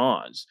Papa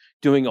John's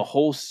doing a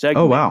whole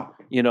segment, oh, wow.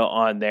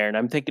 On there. And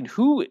I'm thinking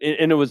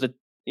and it was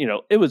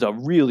it was a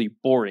really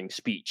boring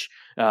speech.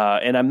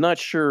 And I'm not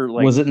sure,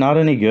 was it not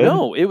any good?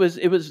 No, it was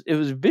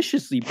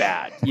viciously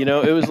bad.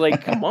 It was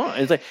like, come on.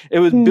 It's like, it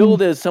was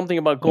billed as something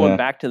about going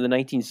back to the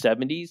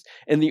 1970s.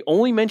 And the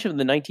only mention of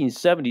the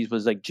 1970s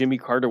was like Jimmy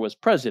Carter was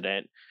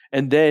president.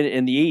 And then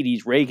in the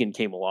 80s, Reagan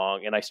came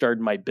along and I started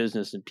my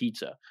business in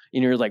pizza.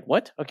 And you're like,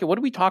 what? Okay, what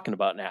are we talking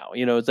about now?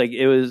 It's like,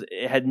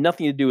 it had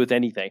nothing to do with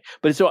anything.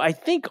 But so I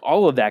think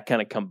all of that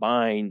kind of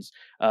combines.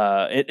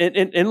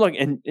 And look,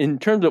 and in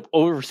terms of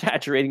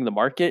oversaturating the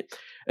market,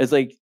 it's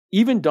like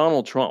even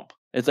Donald Trump.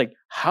 It's like,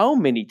 how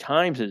many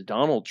times has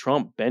Donald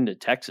Trump been to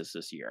Texas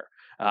this year?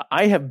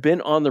 I have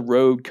been on the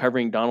road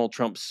covering Donald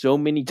Trump so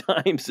many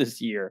times this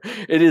year.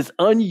 It is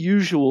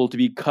unusual to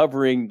be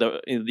covering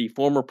the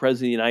former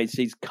president of the United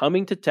States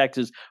coming to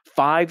Texas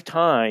 5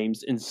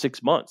 times in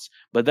 6 months.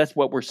 But that's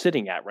what we're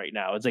sitting at right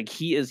now. It's like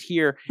he is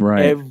here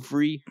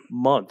every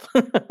month.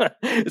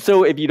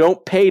 So if you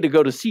don't pay to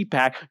go to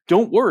CPAC,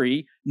 don't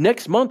worry.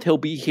 Next month, he'll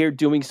be here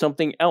doing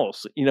something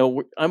else.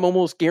 I'm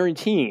almost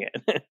guaranteeing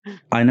it.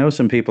 I know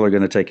some people are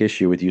going to take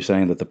issue with you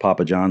saying that the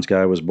Papa John's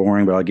guy was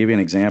boring, but I'll give you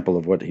an example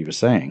of what he was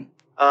saying.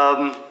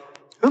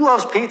 Who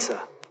loves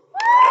pizza?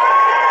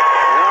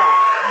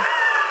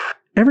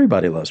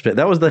 Everybody loves pizza.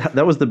 That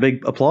was the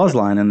big applause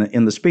line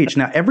in the speech.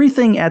 Now,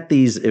 everything at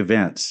these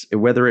events,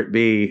 whether it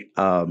be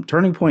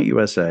Turning Point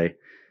USA,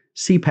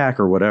 CPAC,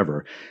 or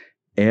whatever,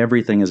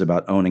 everything is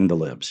about owning the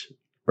libs.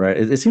 Right.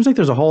 It seems like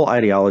there's a whole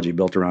ideology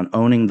built around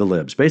owning the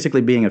libs,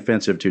 basically being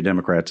offensive to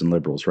Democrats and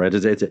liberals. Right.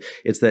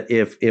 It's that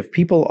if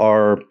people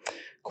are,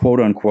 quote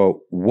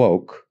unquote,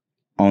 woke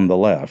on the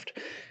left,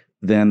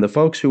 then the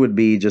folks who would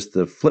be just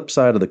the flip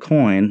side of the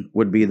coin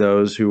would be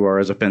those who are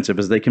as offensive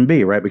as they can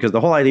be. Right. Because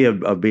the whole idea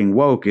of being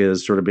woke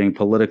is sort of being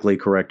politically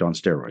correct on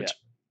steroids. Yeah.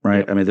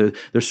 Right. Yeah. I mean,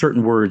 there's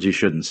certain words you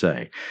shouldn't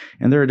say.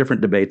 And there are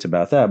different debates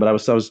about that. But I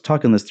was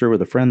talking this through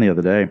with a friend the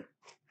other day.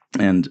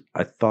 And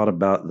I thought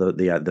about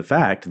the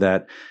fact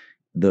that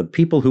the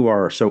people who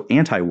are so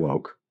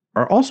anti-woke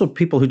are also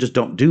people who just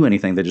don't do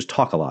anything. They just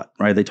talk a lot,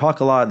 right? They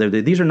talk a lot.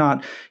 These are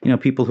not,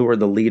 people who are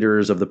the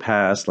leaders of the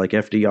past, like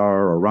FDR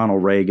or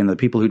Ronald Reagan, the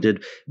people who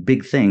did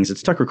big things.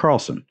 It's Tucker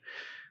Carlson,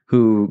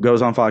 who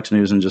goes on Fox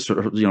News and just sort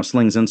of,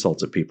 slings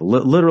insults at people.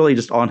 Literally,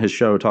 just on his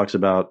show, talks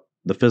about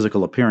the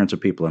physical appearance of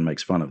people and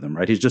makes fun of them,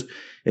 right?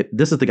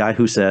 This is the guy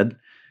who said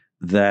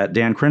that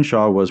Dan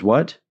Crenshaw was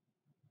what?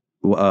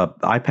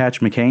 Eye Patch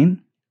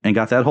McCain, and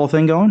got that whole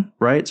thing going,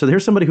 right? So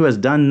here's somebody who has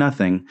done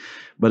nothing,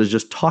 but is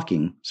just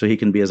talking so he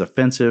can be as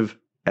offensive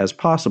as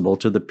possible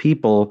to the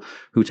people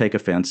who take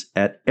offense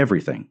at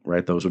everything,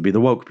 right? Those would be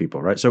the woke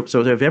people, right? So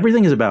if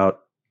everything is about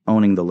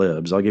owning the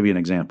libs, I'll give you an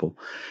example.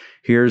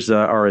 Here's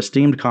our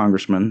esteemed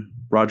Congressman,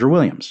 Roger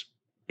Williams.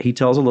 He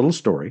tells a little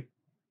story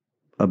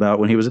about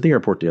when he was at the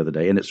airport the other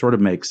day, and it sort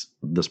of makes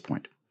this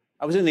point.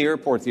 I was in the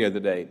airport the other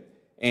day.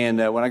 And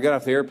when I got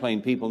off the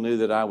airplane, people knew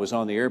that I was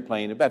on the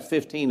airplane, about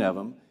 15 of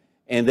them,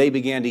 and they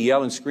began to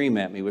yell and scream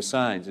at me with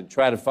signs and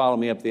try to follow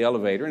me up the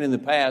elevator. And in the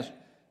past,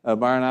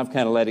 Byron, I've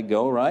kind of let it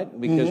go,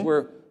 right? Because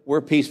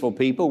we're peaceful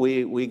people.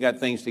 We got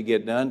things to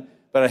get done.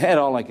 but I had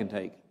all I could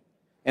take.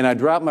 And I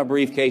dropped my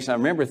briefcase, and I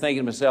remember thinking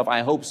to myself,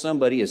 I hope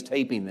somebody is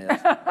taping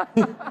this.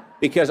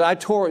 Because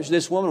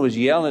this woman was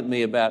yelling at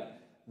me about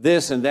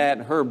this and that,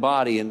 and her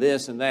body and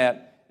this and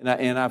that,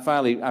 and I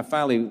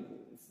finally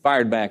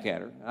fired back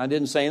at her. I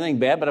didn't say anything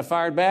bad, but I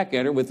fired back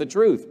at her with the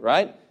truth,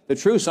 right? The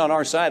truth's on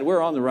our side.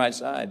 We're on the right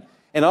side.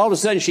 And all of a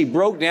sudden, she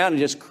broke down and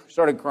just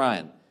started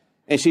crying.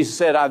 And she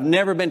said, I've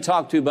never been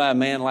talked to by a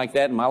man like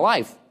that in my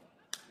life.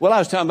 Well, I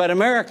was talking about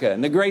America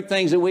and the great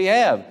things that we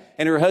have.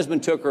 And her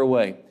husband took her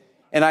away.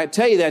 And I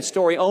tell you that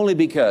story only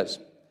because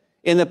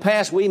in the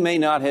past, we may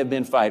not have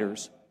been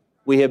fighters.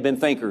 We have been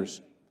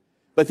thinkers.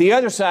 But the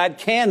other side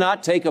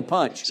cannot take a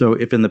punch. So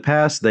if in the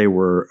past they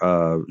were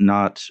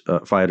not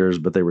fighters,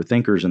 but they were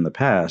thinkers in the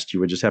past, you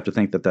would just have to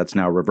think that that's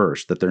now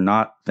reversed, that they're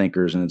not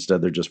thinkers and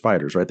instead they're just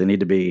fighters, right? They need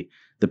to be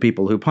the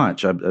people who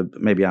punch.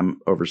 Maybe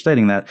I'm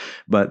overstating that,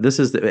 but this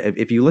is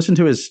if you listen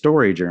to his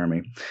story,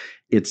 Jeremy,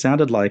 it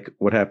sounded like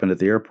what happened at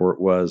the airport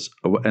was,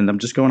 and I'm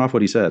just going off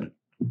what he said.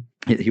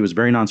 He was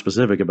very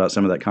nonspecific about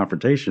some of that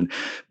confrontation,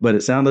 but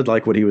it sounded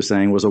like what he was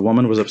saying was a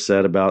woman was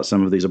upset about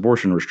some of these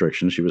abortion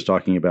restrictions. She was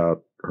talking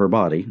about her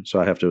body, so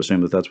I have to assume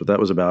that that's what that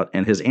was about.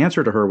 And his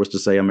answer to her was to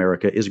say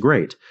America is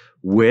great,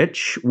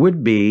 which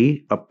would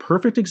be a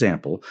perfect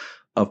example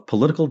of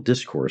political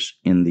discourse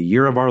in the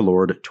year of our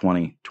Lord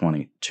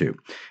 2022.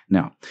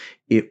 Now,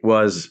 it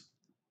was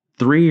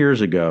 3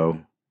 years ago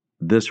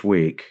this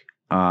week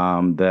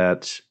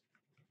that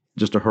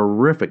just a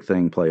horrific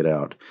thing played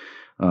out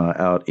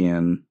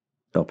in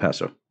El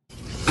Paso.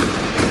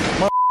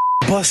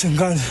 Busting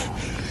guns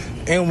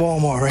in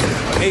Walmart right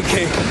now.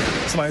 AK,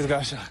 somebody's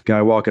got shot.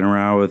 Guy walking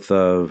around with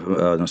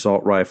an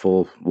assault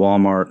rifle,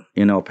 Walmart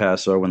in El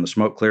Paso. When the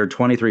smoke cleared,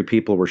 23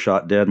 people were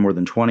shot dead. More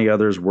than 20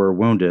 others were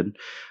wounded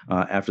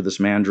after this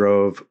man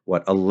drove,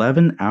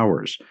 11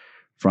 hours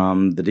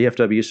from the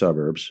DFW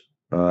suburbs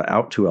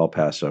out to El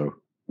Paso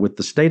with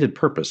the stated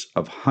purpose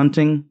of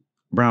hunting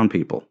brown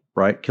people,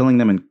 right? Killing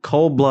them in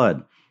cold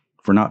blood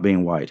for not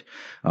being white.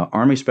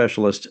 Army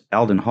specialist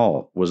Alden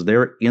Hall was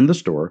there in the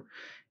store,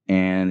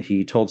 and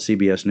he told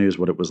CBS News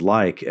what it was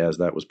like as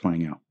that was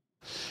playing out.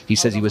 He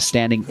says he was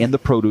standing in the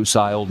produce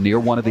aisle near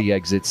one of the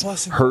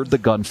exits, heard the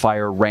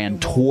gunfire, ran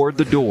toward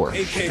the door,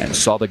 and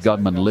saw the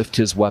gunman lift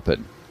his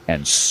weapon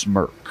and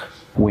smirk.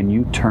 When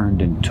you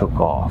turned and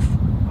took off,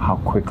 how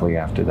quickly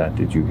after that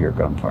did you hear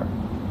gunfire?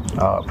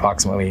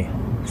 Approximately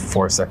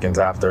 4 seconds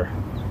after,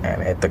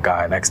 and hit the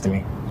guy next to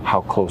me.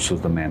 How close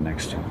was the man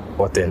next to you?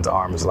 Within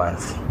arm's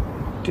length.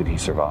 Did he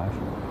survive?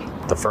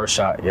 The first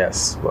shot,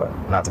 yes, but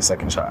not the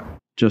second shot.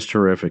 Just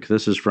terrific.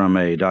 This is from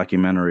a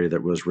documentary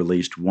that was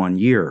released 1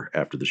 year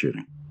after the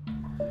shooting.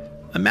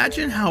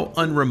 Imagine how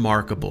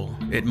unremarkable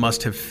it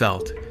must have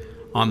felt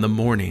on the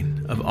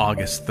morning of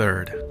August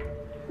 3rd.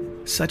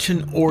 Such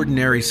an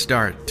ordinary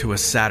start to a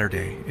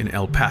Saturday in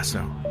El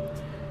Paso.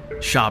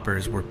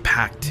 Shoppers were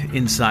packed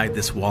inside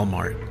this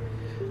Walmart,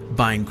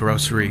 buying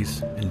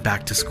groceries and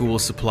back-to-school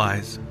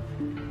supplies.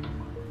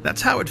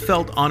 That's how it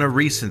felt on a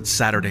recent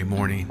Saturday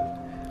morning.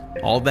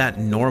 All that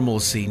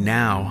normalcy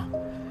now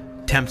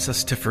tempts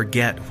us to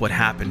forget what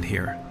happened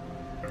here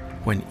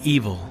when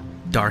evil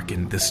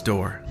darkened the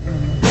store.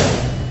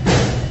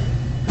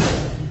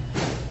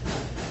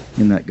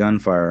 In that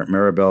gunfire,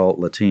 Maribel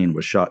Latine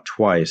was shot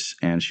twice,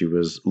 and she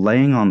was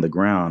laying on the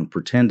ground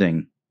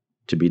pretending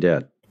to be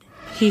dead.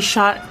 He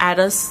shot at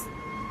us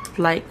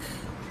like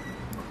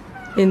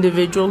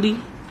individually,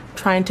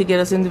 trying to get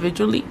us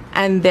individually.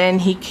 And then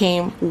he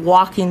came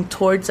walking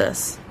towards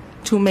us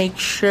to make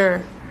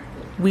sure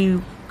we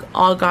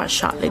all got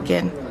shot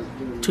again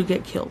to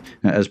get killed.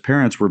 Now, as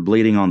parents were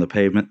bleeding on the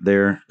pavement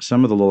there,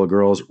 some of the little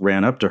girls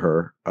ran up to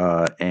her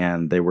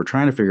and they were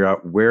trying to figure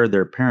out where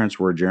their parents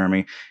were,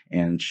 Jeremy.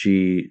 And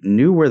she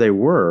knew where they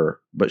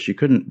were, but she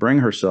couldn't bring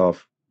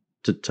herself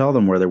to tell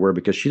them where they were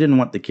because she didn't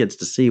want the kids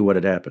to see what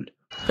had happened.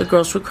 The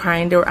girls were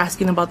crying. They were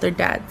asking about their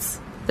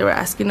dads. They were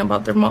asking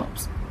about their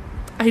moms.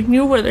 I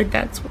knew where their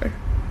dads were,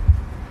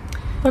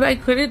 but I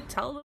couldn't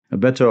tell them.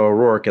 Beto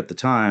O'Rourke, at the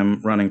time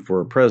running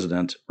for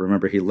president,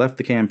 remember he left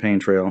the campaign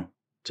trail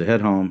to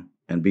head home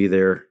and be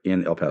there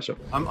in El Paso.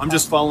 I'm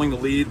just following the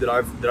lead that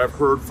I've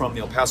heard from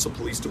the El Paso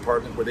Police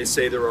Department, where they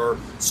say there are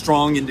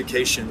strong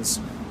indications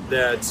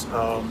that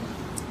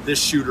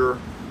this shooter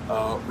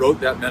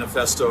wrote that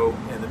manifesto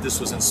and that this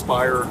was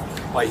inspired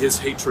by his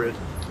hatred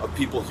of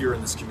people here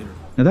in this community.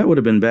 Now, that would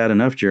have been bad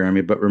enough,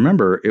 Jeremy, but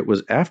remember, it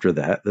was after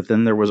that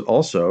then there was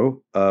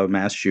also a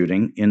mass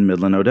shooting in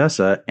Midland,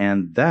 Odessa,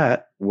 and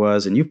that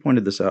was, and you've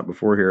pointed this out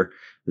before here,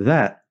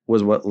 that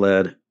was what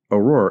led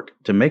O'Rourke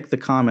to make the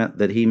comment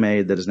that he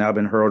made that has now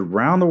been heard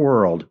around the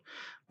world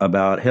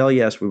about, hell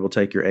yes, we will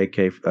take your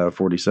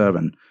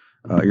AK-47,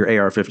 your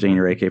AR-15,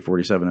 your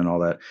AK-47 and all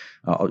that.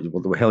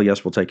 Hell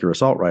yes, we'll take your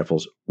assault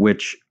rifles,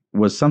 which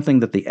was something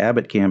that the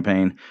Abbott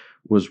campaign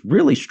was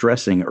really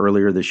stressing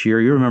earlier this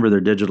year. You remember their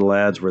digital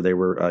ads where they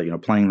were,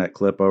 playing that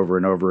clip over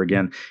and over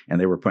again,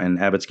 and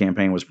Abbott's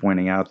campaign was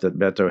pointing out that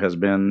Beto has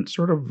been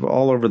sort of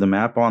all over the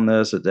map on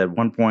this. At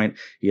one point,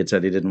 he had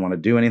said he didn't want to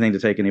do anything to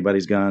take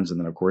anybody's guns, and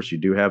then, of course, you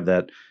do have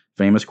that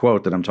famous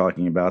quote that I'm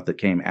talking about that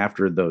came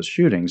after those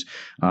shootings.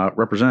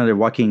 Representative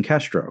Joaquin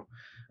Castro,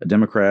 a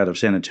Democrat of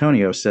San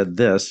Antonio, said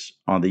this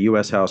on the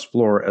U.S. House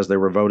floor as they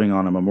were voting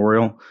on a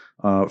memorial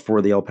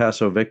for the El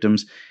Paso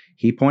victims.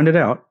 He pointed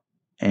out,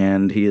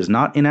 and he is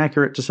not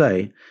inaccurate to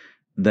say,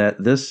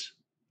 that this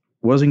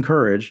was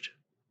encouraged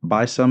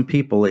by some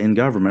people in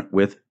government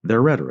with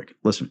their rhetoric.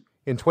 Listen.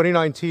 In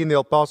 2019, the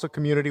El Paso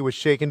community was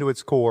shaken to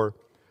its core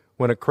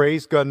when a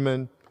crazed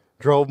gunman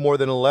drove more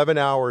than 11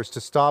 hours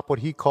to stop what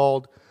he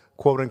called,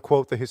 quote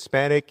unquote, the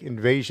Hispanic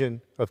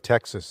invasion of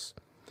Texas.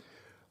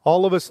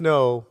 All of us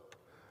know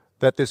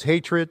that this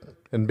hatred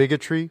and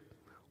bigotry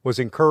was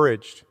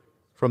encouraged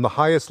from the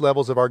highest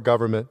levels of our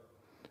government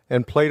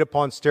and played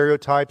upon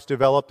stereotypes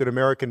developed in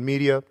American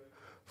media,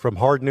 from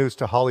hard news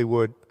to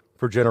Hollywood,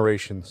 for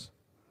generations.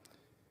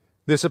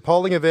 This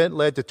appalling event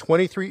led to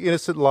 23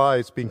 innocent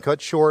lives being cut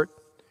short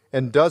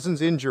and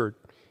dozens injured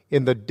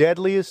in the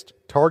deadliest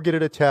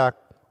targeted attack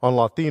on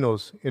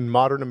Latinos in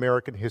modern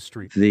American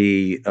history.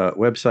 The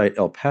website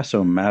El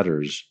Paso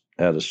Matters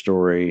had a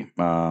story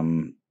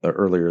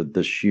earlier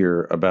this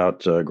year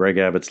about Greg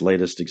Abbott's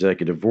latest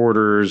executive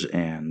orders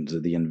and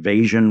the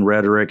invasion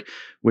rhetoric,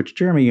 which,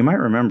 Jeremy, you might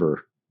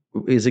remember,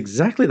 is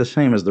exactly the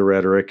same as the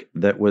rhetoric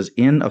that was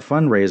in a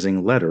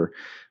fundraising letter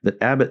that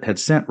Abbott had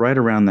sent right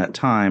around that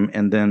time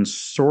and then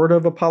sort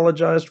of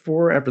apologized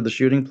for after the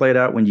shooting played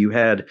out, when you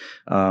had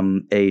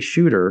a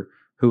shooter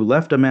who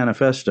left a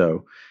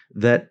manifesto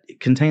that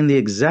contained the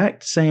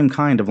exact same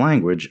kind of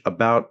language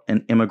about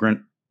an immigrant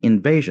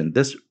invasion.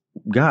 This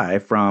guy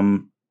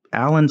from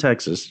Allen,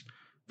 Texas,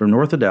 from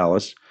north of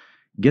Dallas,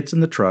 gets in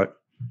the truck,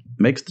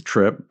 makes the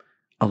trip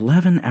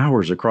 11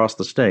 hours across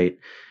the state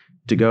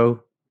to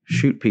go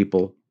shoot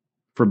people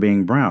for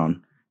being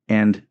brown.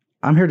 And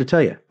I'm here to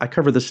tell you, I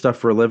cover this stuff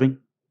for a living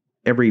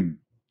every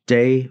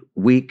day,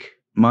 week,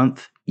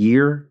 month,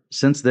 year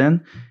since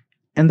then,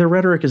 and the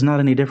rhetoric is not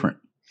any different.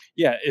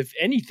 Yeah, if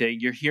anything,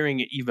 you're hearing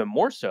it even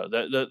more so.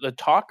 The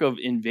talk of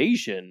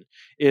invasion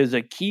is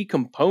a key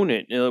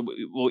component.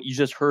 What you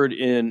just heard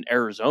in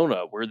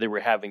Arizona, where they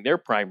were having their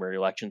primary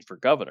elections for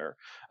governor,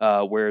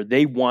 where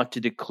they want to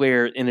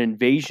declare an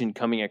invasion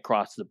coming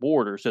across the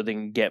border so they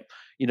can get,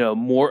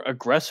 more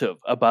aggressive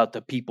about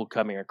the people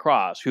coming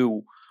across,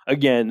 who,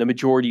 again, the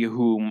majority of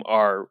whom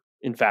are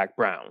in fact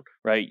brown,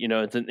 right?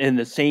 It's in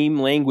the same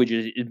language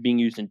is being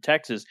used in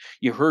Texas.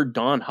 You heard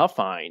Don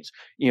Huffines,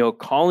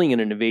 calling it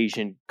an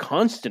invasion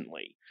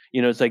constantly.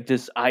 It's like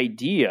this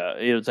idea,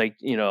 it's like,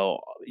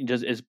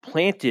 just is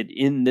planted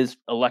in this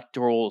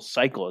electoral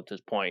cycle at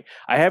this point.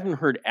 I haven't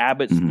heard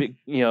Abbott,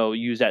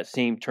 use that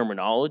same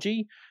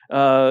terminology,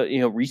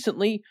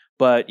 recently,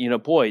 but,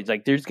 boy, it's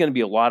like there's going to be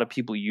a lot of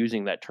people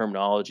using that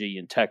terminology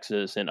in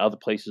Texas and other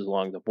places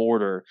along the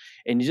border.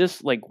 And you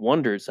just like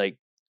wonder, it's like,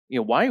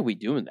 why are we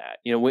doing that?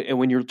 And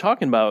when you're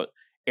talking about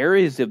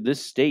areas of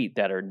this state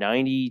that are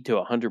 90 to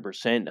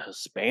 100%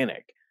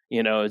 Hispanic,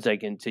 it's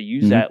like, and to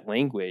use that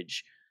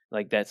language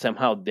like that,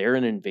 somehow they're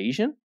an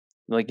invasion,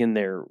 like in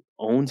their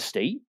own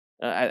state.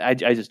 I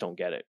just don't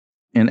get it.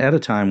 And at a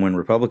time when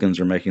Republicans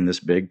are making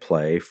this big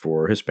play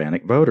for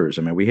Hispanic voters.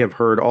 I mean, we have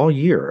heard all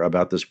year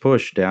about this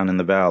push down in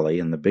the Valley,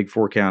 in the big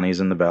four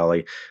counties in the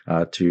Valley,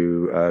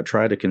 to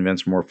try to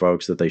convince more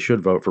folks that they should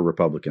vote for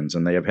Republicans.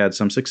 And they have had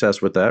some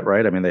success with that,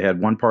 right? I mean, they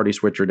had one party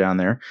switcher down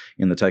there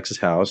in the Texas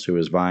House who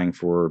is vying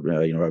for,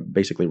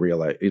 basically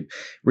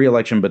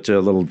re-election, but to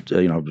a little,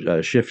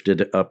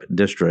 shifted up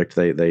district.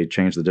 They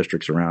changed the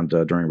districts around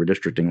during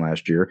redistricting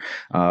last year.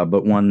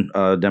 But one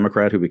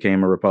Democrat who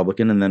became a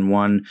Republican, and then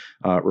one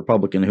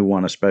Republican who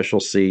won a special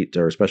seat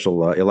or a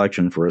special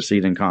election for a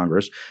seat in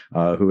Congress,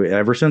 who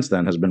ever since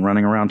then has been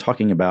running around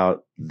talking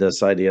about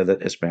this idea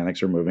that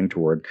Hispanics are moving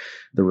toward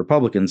the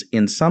Republicans.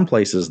 In some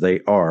places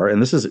they are,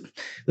 and this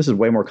is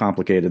way more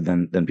complicated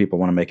than people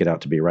want to make it out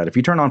to be, right? If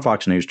you turn on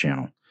Fox News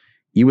Channel,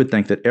 you would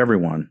think that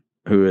everyone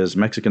who is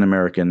Mexican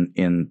American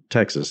in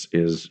Texas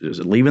is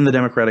leaving the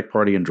Democratic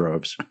Party in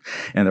droves,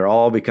 and they're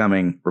all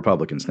becoming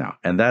Republicans now.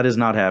 And that is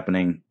not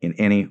happening in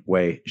any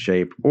way,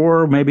 shape,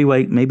 or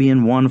maybe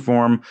in one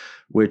form,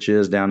 which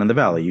is down in the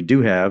Valley. You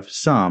do have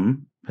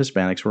some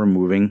Hispanics who are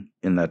moving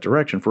in that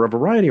direction for a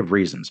variety of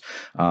reasons.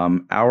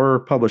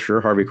 Our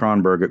publisher, Harvey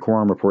Kronberg at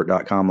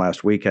quorumreport.com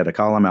last week had a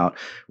column out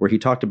where he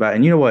talked about,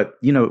 and you know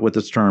what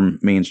this term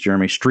means,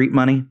 Jeremy, street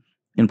money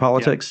in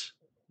politics.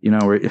 Yeah.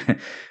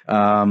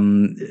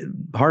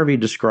 Harvey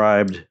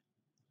described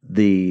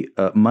the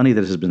money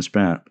that has been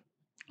spent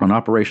on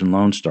Operation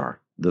Lone Star,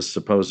 this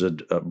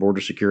supposed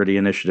border security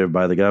initiative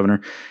by the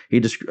governor.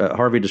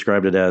 Harvey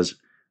described it as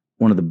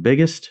one of the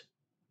biggest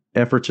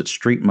efforts at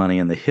street money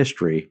in the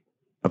history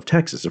of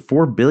Texas, of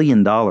 $4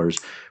 billion,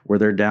 where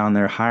they're down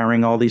there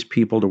hiring all these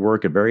people to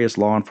work at various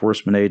law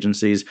enforcement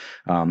agencies.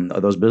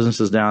 Those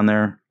businesses down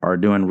there are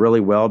doing really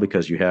well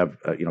because you have,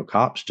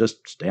 cops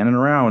just standing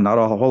around with not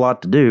a whole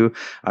lot to do.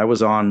 I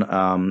was on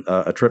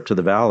a trip to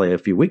the Valley a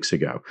few weeks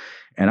ago,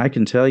 and I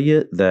can tell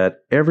you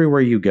that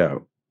everywhere you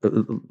go,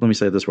 let me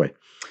say it this way,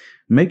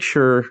 make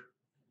sure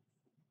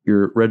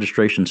your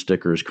registration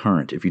sticker is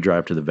current if you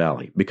drive to the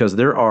Valley, because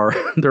there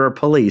are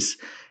police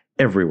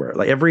everywhere.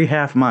 Like every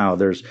half mile,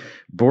 there's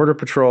Border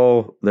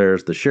Patrol,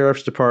 there's the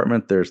Sheriff's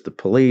Department, there's the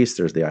police,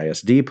 there's the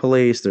ISD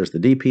police, there's the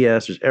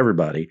DPS, there's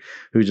everybody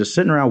who's just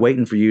sitting around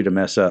waiting for you to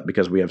mess up,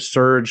 because we have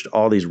surged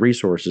all these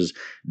resources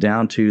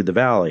down to the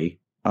Valley,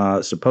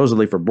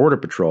 supposedly for Border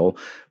Patrol,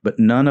 but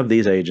none of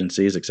these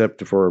agencies,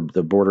 except for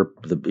the Border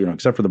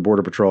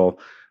Patrol,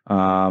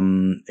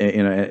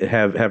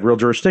 have real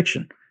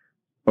jurisdiction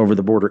over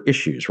the border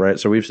issues, right?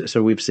 So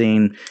we've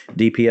seen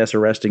DPS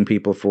arresting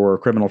people for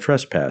criminal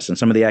trespass, and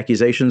some of the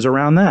accusations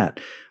around that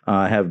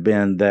have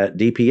been that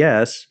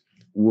DPS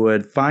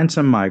would find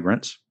some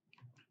migrants,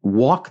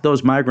 walk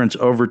those migrants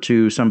over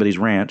to somebody's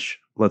ranch,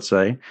 let's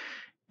say,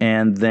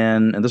 and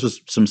this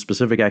was some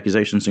specific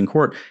accusations in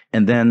court,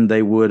 and then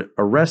they would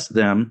arrest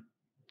them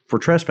for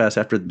trespass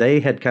after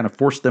they had kind of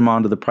forced them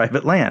onto the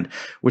private land,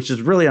 which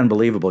is really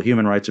unbelievable,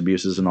 human rights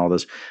abuses and all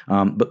this.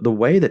 But the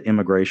way that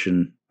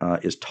immigration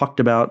is talked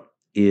about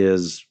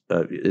is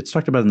it's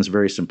talked about in this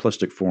very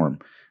simplistic form.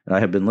 And I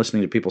have been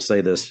listening to people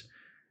say this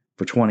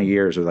for 20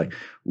 years. They're like,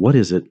 what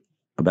is it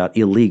about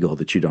illegal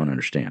that you don't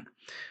understand?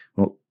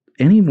 Well,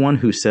 anyone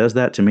who says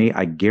that to me,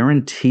 I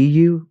guarantee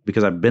you,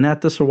 because I've been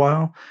at this a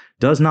while,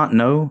 does not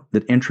know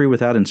that entry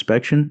without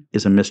inspection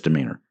is a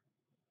misdemeanor.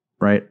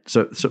 Right.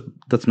 So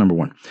that's number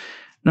one.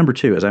 Number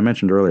two, as I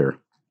mentioned earlier,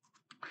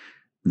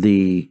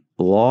 the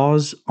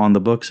laws on the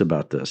books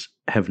about this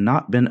have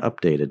not been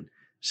updated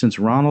since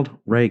Ronald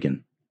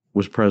Reagan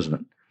was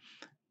president.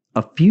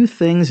 A few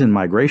things in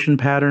migration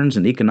patterns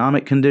and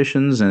economic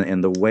conditions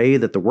and the way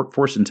that the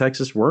workforce in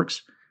Texas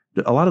works,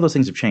 a lot of those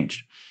things have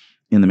changed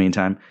in the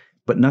meantime,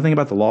 but nothing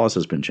about the laws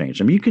has been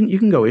changed. I mean, you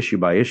can go issue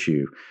by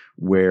issue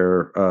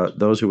where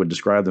those who would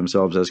describe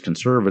themselves as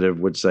conservative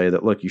would say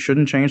that, look, you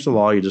shouldn't change the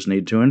law, you just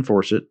need to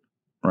enforce it,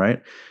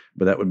 right?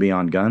 But that would be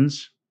on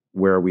guns,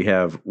 where we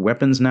have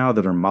weapons now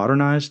that are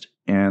modernized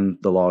and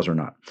the laws are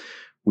not.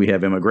 We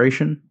have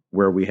immigration,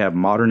 where we have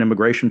modern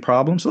immigration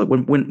problems. Look,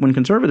 when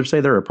conservatives say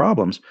there are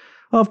problems,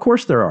 well, of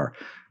course there are.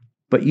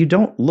 But you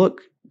don't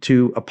look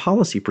to a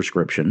policy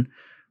prescription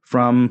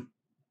from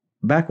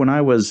back when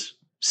I was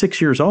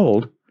 6 years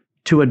old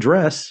to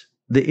address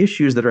the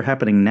issues that are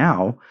happening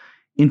now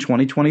in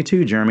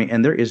 2022, Jeremy,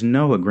 and there is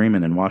no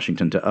agreement in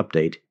Washington to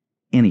update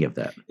any of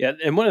that. Yeah,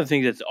 and one of the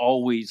things that's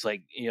always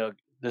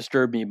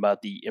disturbed me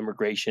about the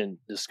immigration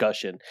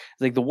discussion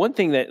is like the one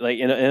thing that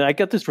and I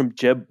got this from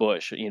Jeb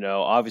Bush,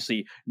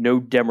 obviously no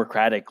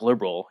Democratic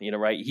liberal,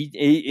 right?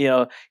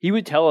 He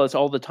would tell us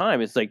all the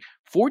time, it's like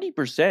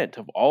 40%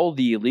 of all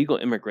the illegal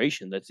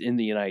immigration that's in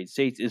the United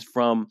States is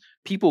from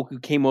people who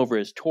came over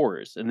as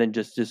tourists and then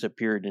just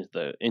disappeared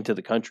into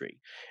the country.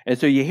 And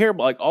so you hear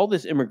about like all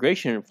this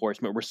immigration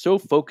enforcement. We're so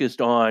focused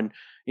on,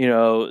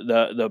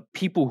 the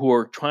people who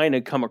are trying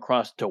to come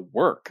across to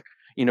work,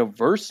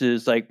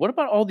 versus like, what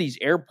about all these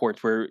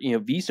airports where,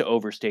 visa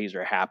overstays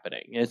are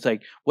happening? And it's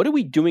like, what are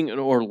we doing in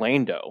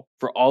Orlando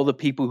for all the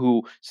people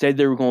who said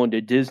they were going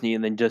to Disney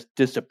and then just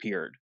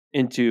disappeared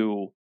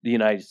into the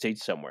United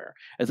States somewhere?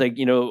 It's like,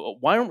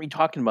 why aren't we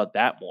talking about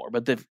that more?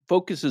 But the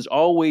focus is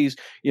always,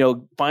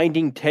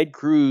 finding Ted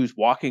Cruz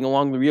walking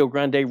along the Rio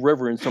Grande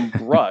River in some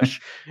brush.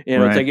 Right.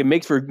 It's like it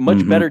makes for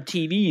much better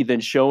TV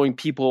than showing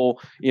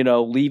people,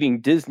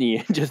 leaving Disney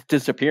and just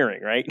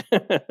disappearing, right?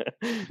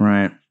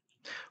 Right.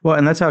 Well,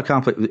 and that's how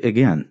complicated,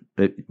 again,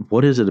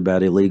 what is it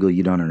about illegal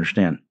you don't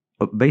understand?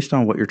 But based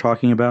on what you're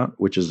talking about,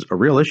 which is a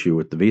real issue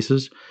with the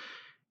visas,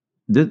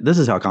 this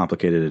is how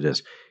complicated it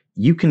is.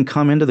 You can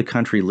come into the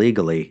country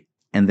legally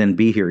and then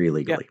be here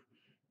illegally.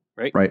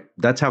 Yeah. Right. Right.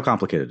 That's how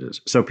complicated it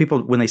is. So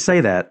people, when they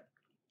say that,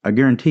 I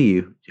guarantee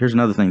you, here's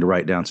another thing to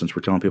write down since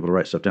we're telling people to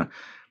write stuff down.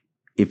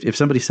 If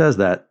somebody says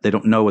that, they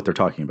don't know what they're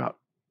talking about.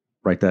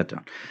 Write that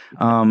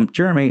down.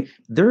 Jeremy,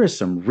 there is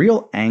some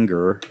real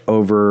anger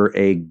over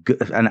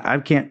and I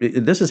can't,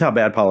 this is how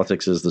bad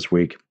politics is this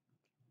week.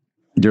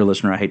 Dear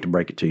listener, I hate to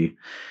break it to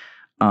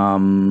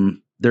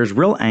you. There's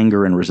real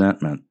anger and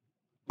resentment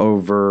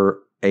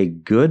over a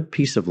good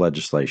piece of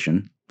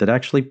legislation that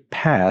actually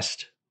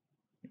passed,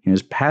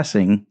 is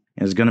passing,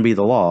 is going to be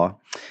the law.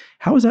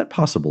 How is that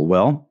possible?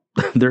 Well,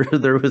 there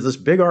was this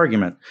big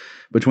argument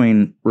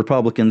between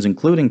Republicans,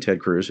 including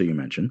Ted Cruz, who you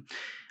mentioned,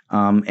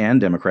 and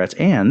Democrats,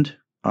 and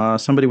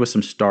somebody with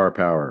some star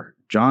power,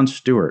 Jon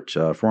Stewart,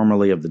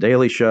 formerly of The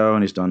Daily Show,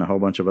 and he's done a whole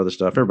bunch of other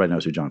stuff. Everybody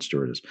knows who Jon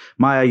Stewart is.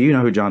 Maya, you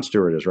know who Jon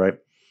Stewart is, right?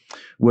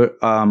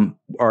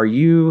 Are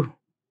you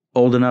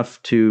old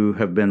enough to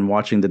have been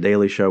watching The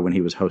Daily Show when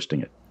he was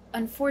hosting it?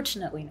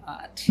 Unfortunately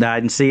not. I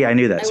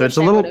knew that. So it's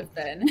a little,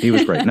 he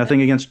was great.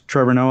 Nothing against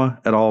Trevor Noah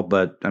at all,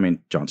 but I mean,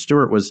 Jon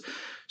Stewart was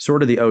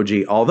sort of the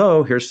OG.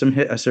 Although here's some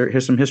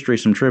history,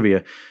 some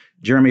trivia.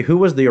 Jeremy, who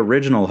was the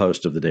original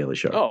host of The Daily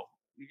Show? Oh,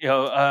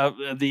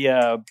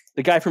 the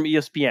guy from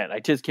ESPN. I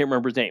just can't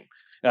remember his name.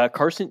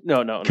 Carson?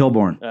 No.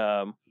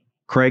 Kilborn.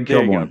 Craig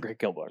Kilborn. Craig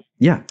Kilborn.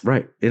 Yeah,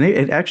 right. And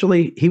it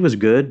actually, he was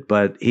good,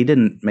 but he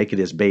didn't make it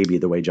his baby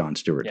the way Jon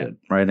Stewart did,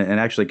 right? And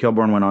actually,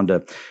 Kilborn went on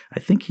to, I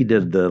think he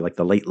did the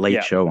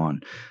late show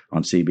on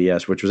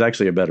CBS, which was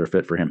actually a better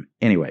fit for him.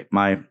 Anyway,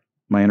 my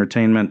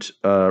entertainment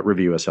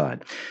review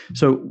aside.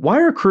 So why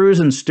are Cruz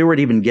and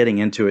Stewart even getting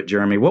into it,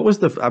 Jeremy? What was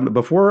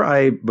before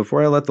I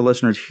let the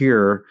listeners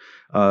hear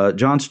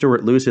Jon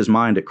Stewart lose his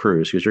mind at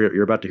Cruz, because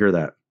you're about to hear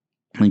that,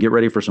 and get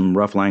ready for some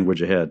rough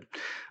language ahead.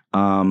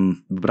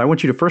 But I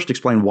want you to first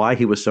explain why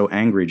he was so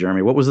angry,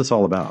 Jeremy. What was this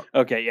all about?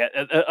 Okay, yeah.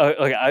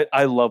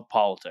 I love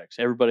politics.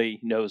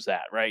 Everybody knows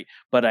that, right?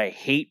 But I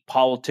hate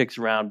politics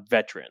around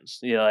veterans,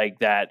 like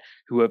that,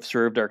 who have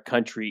served our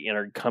country and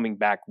are coming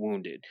back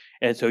wounded.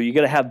 And so you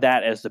got to have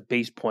that as the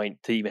base point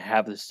to even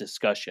have this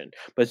discussion.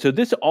 But so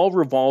this all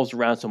revolves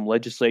around some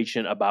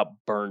legislation about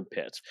burn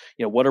pits.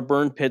 What are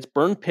burn pits?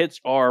 Burn pits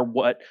are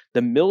what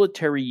the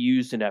military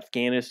used in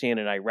Afghanistan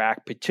and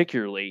Iraq,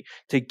 particularly,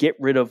 to get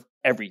rid of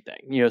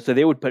everything. So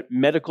they would put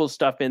medical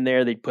stuff in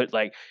there. They'd put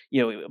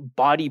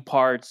body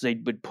parts. They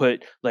would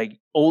put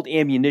old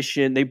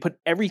ammunition. They put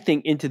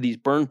everything into these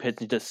burn pits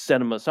and just set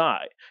them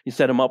aside. You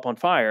set them up on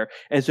fire.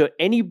 And so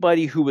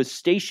anybody who was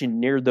stationed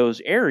near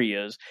those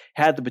areas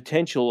had the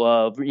potential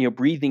of,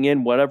 breathing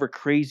in whatever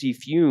crazy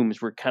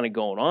fumes were kind of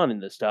going on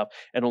in this stuff.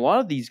 And a lot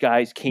of these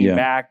guys came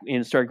back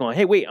and started going,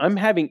 hey, wait, I'm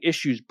having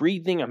issues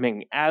breathing. I'm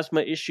having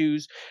asthma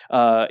issues.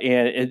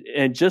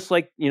 And just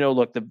like,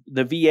 look,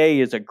 the VA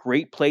is a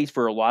great place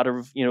for a lot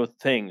of,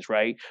 things,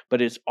 right?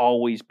 But it's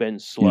always been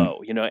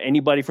slow.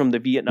 Anybody from the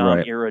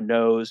Vietnam era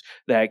knows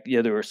that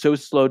they were so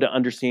slow to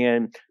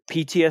understand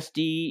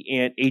PTSD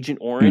and Agent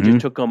Orange. It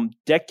took them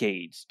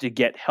decades to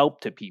get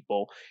help to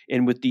people.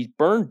 And with these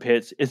burn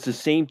pits, it's the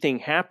same thing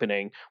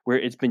happening, where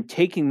it's been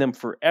taking them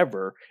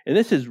forever. And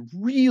this is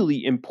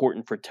really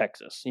important for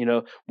Texas.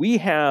 We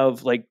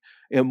have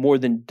more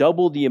than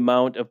double the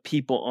amount of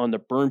people on the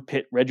burn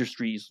pit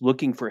registries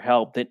looking for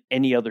help than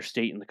any other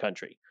state in the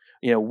country.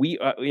 We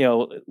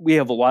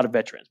have a lot of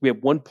veterans. We have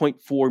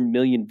 1.4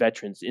 million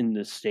veterans in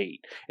this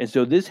state. And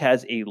so this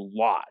has a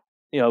lot,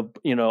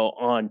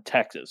 on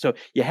Texas. So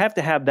you have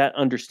to have that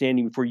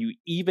understanding before you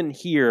even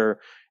hear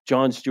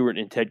Jon Stewart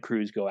and Ted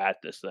Cruz go at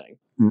this thing.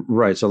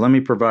 Right. So let me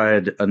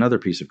provide another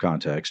piece of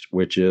context,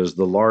 which is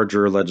the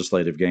larger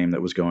legislative game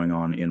that was going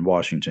on in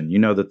Washington. You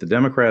know that the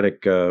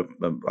Democratic,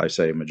 I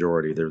say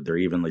majority, they're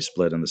evenly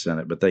split in the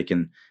Senate, but they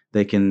can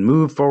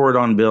move forward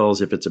on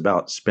bills if it's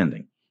about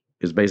spending.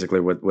 Is basically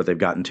what they've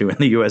gotten to in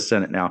the U.S.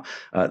 Senate now.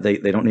 They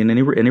don't need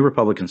any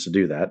Republicans to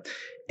do that.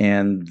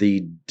 And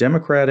the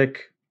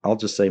Democratic, I'll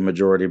just say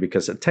majority,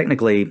 because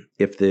technically,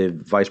 if the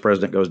vice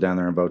president goes down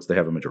there and votes, they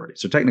have a majority.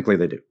 So technically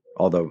they do.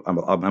 Although I'm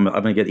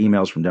going to get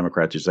emails from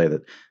Democrats who say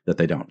that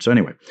they don't. So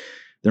anyway,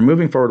 they're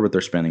moving forward with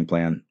their spending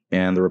plan,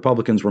 and the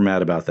Republicans were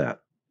mad about that,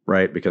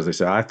 right? Because they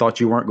say, I thought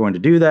you weren't going to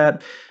do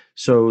that.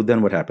 So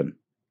then what happened?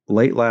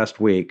 Late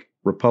last week,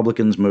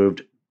 Republicans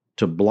moved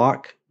to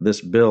block this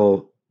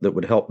bill that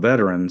would help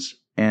veterans.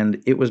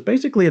 And it was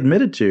basically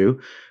admitted to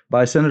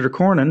by Senator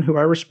Cornyn, who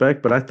I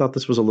respect, but I thought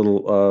this was a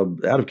little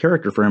out of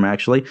character for him,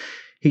 actually.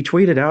 He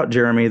tweeted out,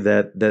 Jeremy,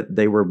 that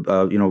they were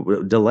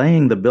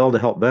delaying the bill to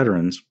help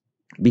veterans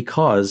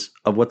because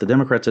of what the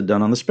Democrats had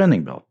done on the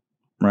spending bill,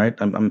 right?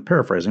 I'm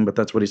paraphrasing, but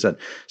that's what he said.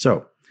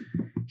 So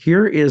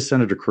here is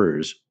Senator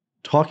Cruz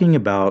talking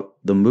about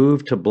the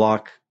move to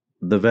block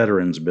the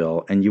veterans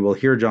bill, and you will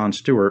hear Jon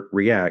Stewart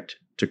react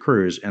to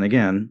Cruz. And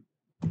again,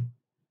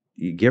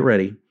 you get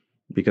ready,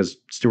 because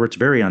Stewart's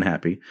very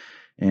unhappy.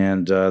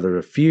 And there are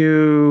a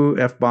few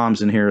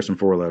F-bombs in here, some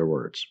four-letter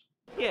words.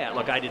 Yeah,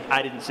 look, I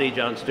didn't see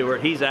Jon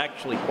Stewart. He's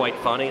actually quite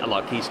funny.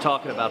 Look, he's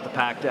talking about the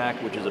PACT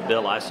Act, which is a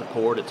bill I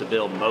support. It's a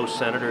bill most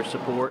senators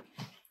support.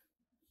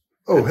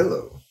 Oh,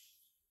 hello.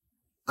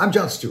 I'm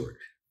Jon Stewart.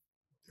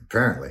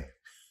 Apparently.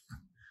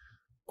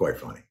 Quite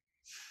funny.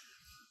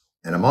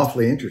 And I'm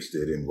awfully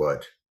interested in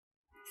what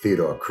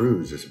Theodore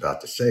Cruz is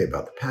about to say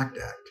about the PACT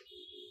Act.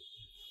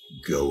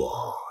 Go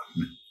on.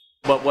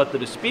 But what the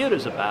dispute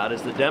is about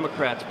is the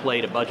Democrats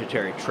played a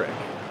budgetary trick,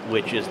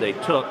 which is they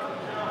took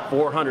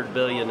 $400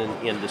 billion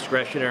in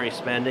discretionary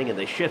spending and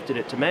they shifted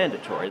it to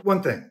mandatory.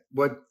 One thing,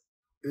 what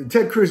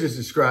Ted Cruz is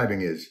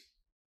describing is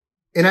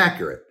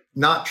inaccurate,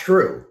 not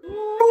true.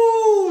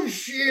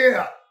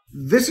 Bullshit!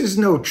 This is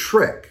no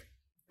trick.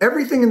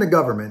 Everything in the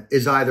government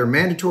is either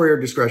mandatory or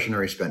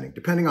discretionary spending,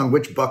 depending on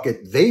which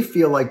bucket they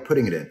feel like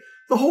putting it in.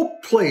 The whole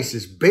place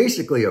is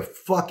basically a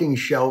fucking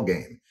shell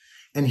game.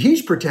 And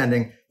he's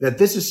pretending that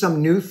this is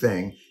some new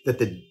thing that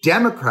the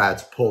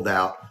Democrats pulled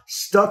out,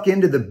 stuck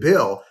into the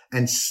bill,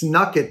 and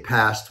snuck it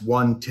past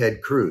one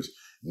Ted Cruz.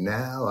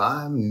 Now,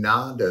 I'm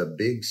not a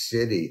big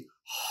city,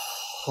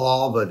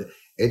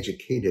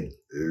 Harvard-educated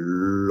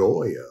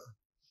lawyer.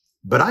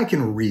 but I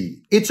can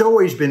read. It's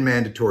always been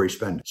mandatory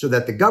spending so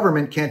that the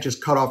government can't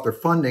just cut off their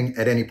funding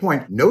at any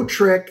point. No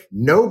trick,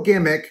 no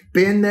gimmick,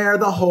 been there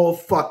the whole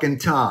fucking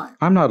time.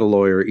 I'm not a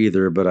lawyer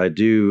either, but I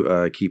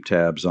do keep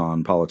tabs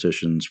on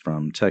politicians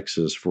from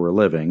Texas for a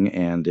living.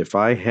 And if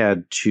I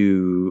had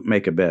to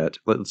make a bet,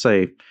 let's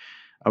say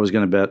I was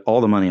going to bet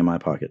all the money in my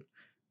pocket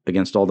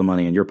against all the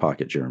money in your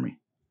pocket, Jeremy,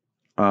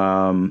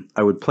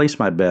 I would place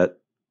my bet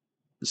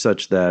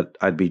such that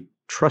I'd be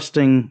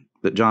trusting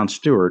that Jon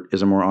Stewart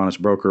is a more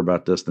honest broker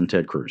about this than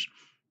Ted Cruz.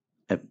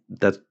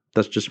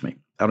 That's just me.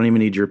 I don't even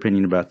need your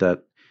opinion about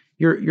that.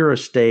 You're a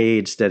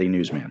staid, steady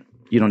newsman.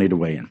 You don't need to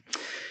weigh in.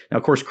 Now,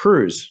 of course,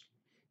 Cruz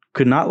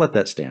could not let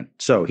that stand.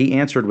 So he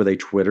answered with a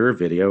Twitter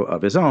video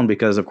of his own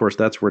because, of course,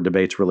 that's where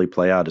debates really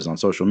play out, is on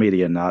social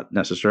media, not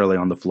necessarily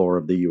on the floor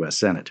of the U.S.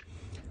 Senate.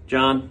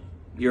 John,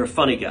 you're a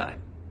funny guy,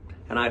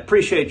 and I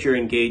appreciate your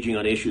engaging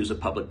on issues of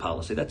public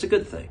policy. That's a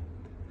good thing.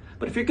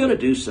 But if you're going to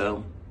do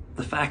so,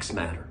 the facts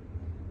matter.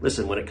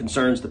 Listen, when it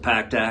concerns the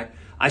PACT Act,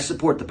 I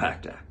support the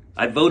PACT Act.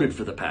 I voted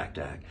for the PACT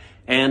Act,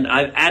 and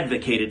I've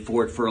advocated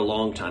for it for a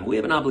long time. We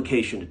have an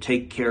obligation to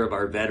take care of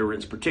our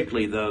veterans,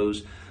 particularly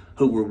those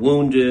who were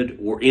wounded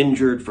or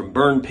injured from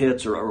burn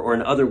pits or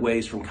in other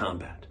ways from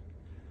combat.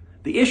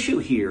 The issue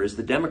here is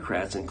the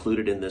Democrats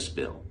included in this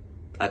bill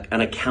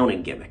an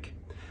accounting gimmick,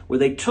 where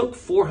they took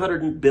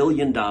 $400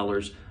 billion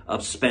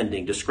of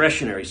spending,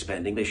 discretionary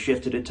spending, they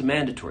shifted it to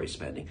mandatory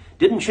spending.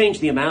 Didn't change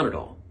the amount at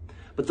all.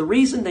 But the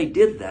reason they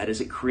did that is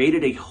it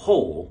created a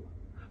hole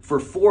for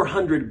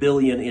 $400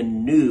 billion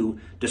in new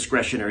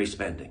discretionary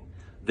spending.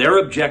 Their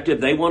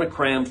objective, they want to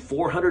cram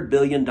 $400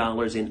 billion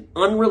in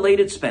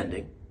unrelated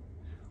spending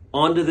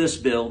onto this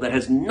bill that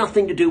has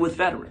nothing to do with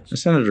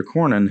veterans. Senator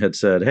Cornyn had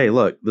said, hey,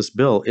 look, this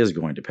bill is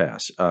going to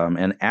pass.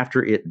 And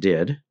after it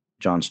did,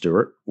 Jon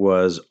Stewart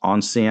was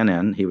on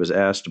CNN. He was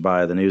asked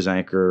by the news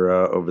anchor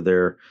over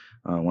there,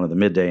 one of the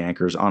midday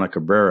anchors, Ana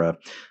Cabrera,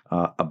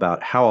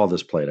 about how all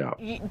this played out.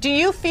 Do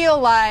you feel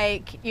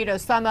like,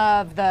 some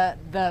of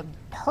the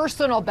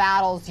personal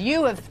battles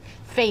you have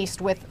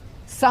faced with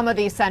some of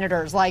these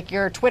senators, like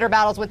your Twitter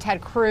battles with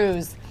Ted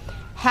Cruz,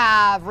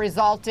 have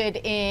resulted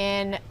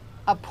in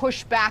a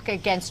pushback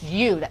against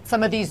you, that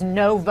some of these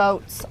no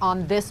votes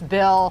on this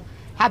bill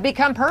have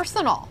become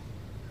personal?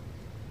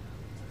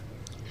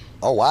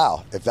 Oh,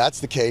 wow. If that's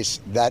the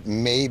case, that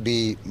may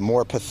be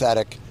more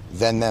pathetic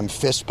than them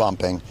fist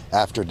bumping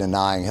after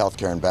denying health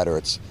care and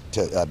benefits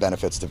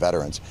to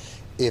veterans.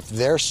 If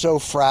they're so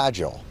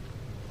fragile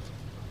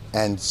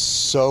and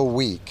so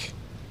weak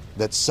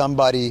that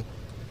somebody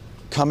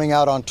coming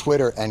out on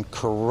Twitter and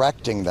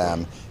correcting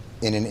them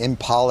in an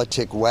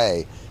impolitic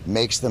way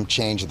makes them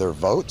change their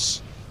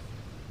votes,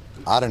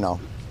 I don't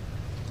know,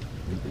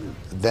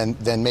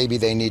 then maybe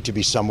they need to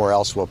be somewhere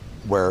else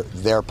where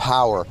their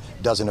power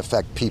doesn't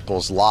affect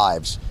people's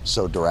lives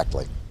so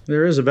directly.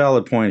 There is a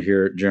valid point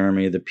here,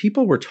 Jeremy. The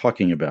people we're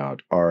talking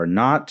about are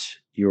not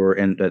your,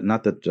 and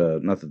not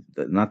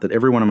that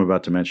everyone I'm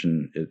about to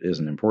mention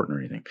isn't important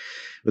or anything,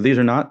 but these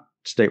are not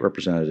state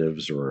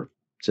representatives or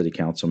city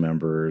council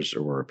members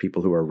or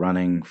people who are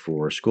running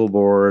for school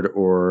board,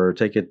 or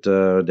take it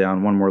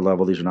down one more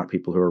level. These are not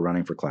people who are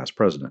running for class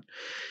president.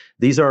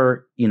 These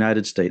are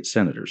United States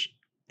senators.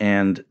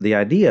 And the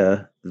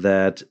idea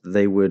that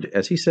they would,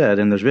 as he said,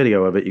 and there's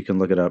video of it, you can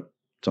look it up,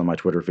 it's on my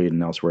Twitter feed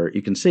and elsewhere,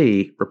 you can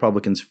see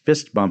Republicans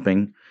fist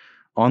bumping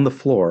on the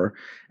floor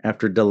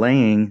after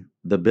delaying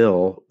the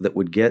bill that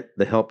would get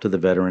the help to the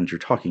veterans you're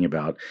talking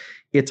about.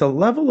 It's a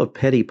level of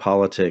petty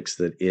politics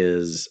that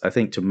is, I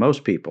think, to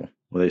most people,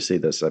 when they see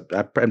this,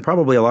 and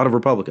probably a lot of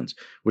Republicans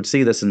would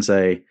see this and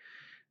say,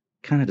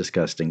 kind of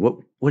disgusting.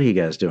 What are you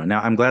guys doing?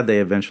 Now, I'm glad they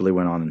eventually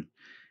went on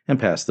and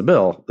passed the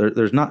bill.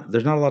 There's not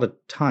a lot of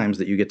times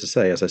that you get to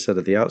say, as I said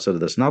at the outset of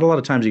this, not a lot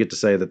of times you get to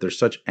say that there's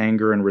such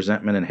anger and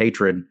resentment and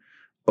hatred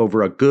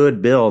over a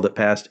good bill that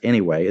passed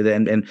anyway,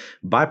 and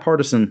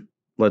bipartisan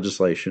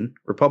legislation.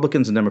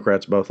 Republicans and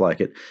Democrats both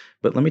like it.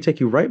 But let me take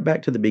you right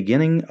back to the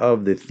beginning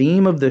of the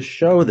theme of this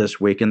show this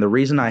week, and the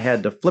reason I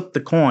had to flip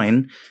the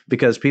coin,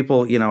 because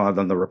people,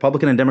 on the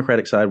Republican and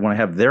Democratic side want to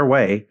have their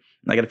way.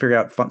 I got to figure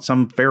out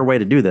some fair way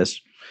to do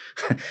this.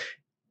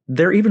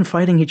 They're even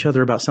fighting each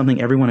other about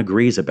something everyone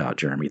agrees about,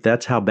 Jeremy.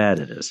 That's how bad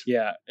it is.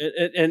 Yeah,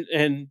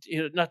 and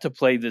not to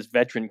play this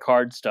veteran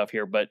card stuff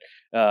here, but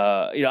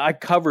I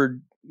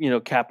covered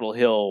Capitol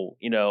Hill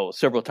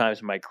several times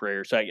in my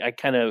career, so I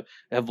kind of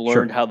have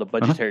learned how the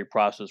budgetary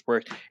process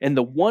works. And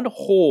the one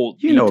hole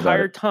the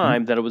entire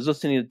time that I was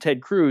listening to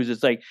Ted Cruz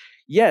is like,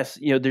 yes,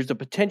 there's a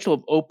potential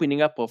of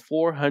opening up a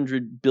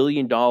 $400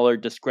 billion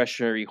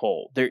discretionary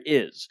hole. There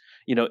is,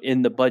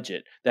 in the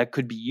budget that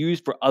could be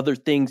used for other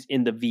things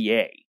in the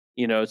VA.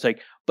 It's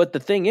like, but the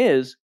thing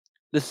is,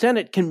 the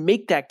Senate can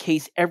make that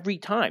case every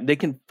time. They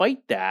can fight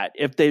that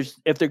if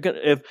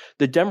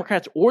the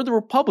Democrats or the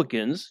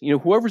Republicans,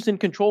 whoever's in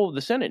control of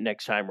the Senate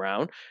next time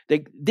around,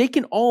 they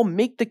can all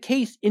make the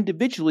case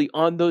individually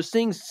on those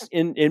things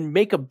and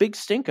make a big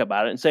stink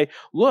about it and say,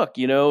 look,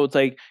 it's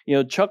like,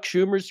 Chuck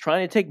Schumer's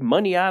trying to take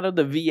money out of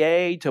the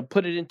VA to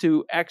put it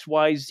into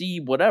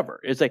XYZ, whatever.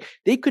 It's like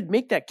they could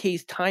make that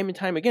case time and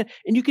time again,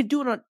 and you can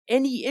do it on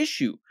any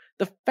issue.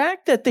 The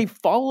fact that they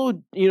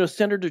followed,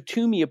 Senator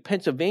Toomey of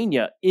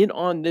Pennsylvania in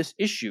on this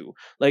issue,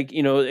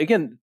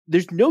 again,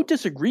 there's no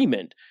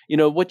disagreement.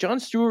 What Jon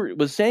Stewart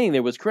was saying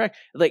there was correct.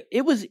 Like,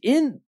 it was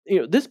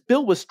this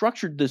bill was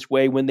structured this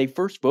way when they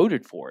first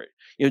voted for it.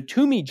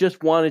 Toomey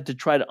just wanted to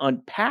try to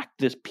unpack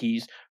this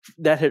piece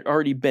that had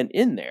already been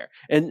in there.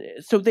 And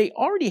so they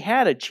already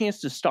had a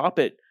chance to stop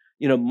it,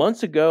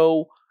 months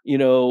ago.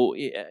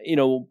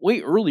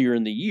 Way earlier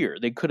in the year,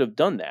 they could have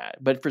done that.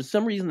 But for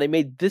some reason, they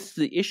made this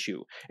the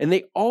issue. And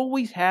they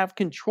always have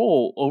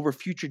control over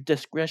future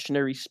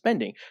discretionary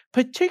spending,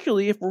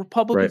 particularly if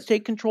Republicans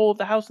take control of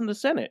the House and the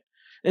Senate.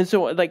 And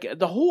so,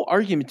 the whole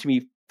argument to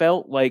me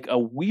felt like a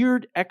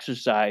weird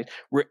exercise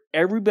where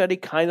everybody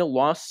kind of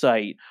lost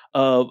sight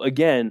of,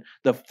 again,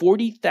 the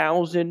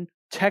 40,000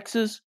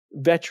 Texas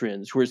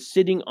veterans who are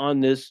sitting on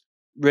this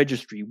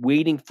registry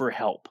waiting for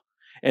help.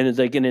 And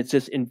it's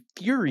just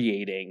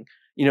infuriating,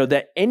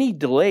 that any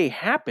delay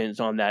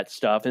happens on that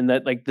stuff, and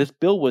that this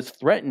bill was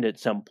threatened at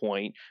some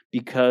point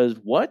because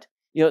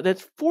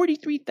that's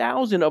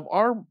 43,000 of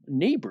our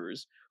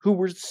neighbors who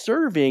were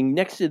serving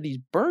next to these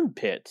burn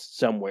pits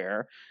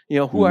somewhere,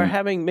 who are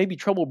having maybe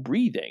trouble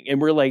breathing, and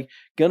we're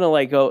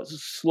gonna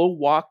slow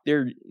walk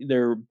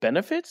their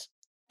benefits.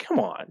 Come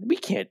on, we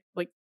can't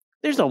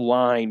there's a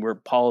line where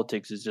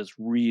politics is just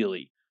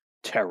really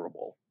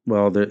terrible.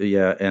 Well,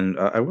 and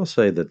I will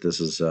say that this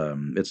is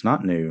it's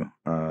not new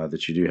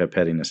that you do have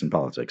pettiness in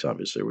politics.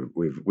 Obviously,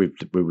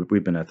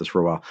 we've been at this for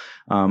a while,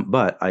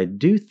 but I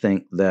do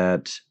think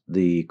that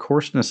the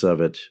coarseness of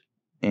it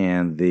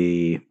and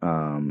the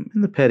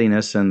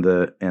pettiness and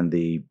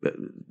the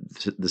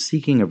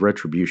seeking of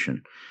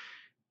retribution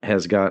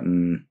has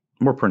gotten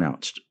more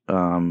pronounced.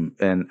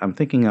 And I'm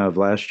thinking of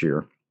last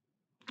year.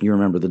 You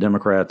remember the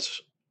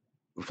Democrats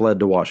fled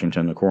to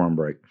Washington, a quorum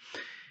break.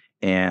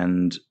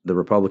 And the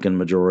Republican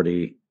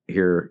majority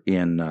here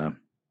in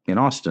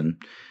Austin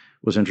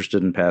was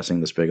interested in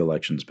passing this big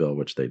elections bill,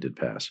 which they did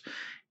pass.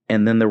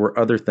 And then there were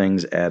other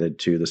things added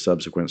to the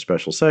subsequent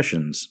special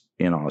sessions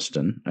in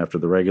Austin after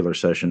the regular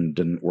session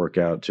didn't work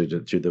out to the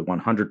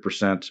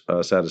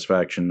 100%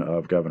 satisfaction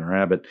of Governor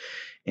Abbott.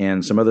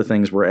 And some other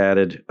things were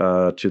added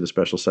to the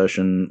special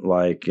session,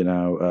 like,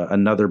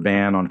 another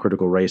ban on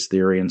critical race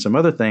theory and some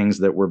other things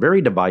that were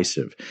very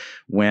divisive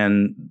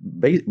when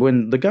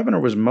the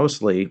governor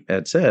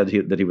had said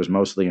that he was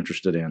mostly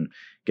interested in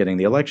getting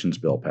the elections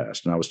bill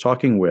passed. And I was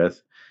talking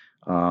with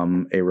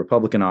a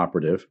Republican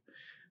operative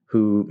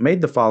who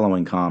made the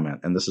following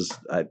comment, and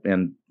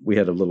and we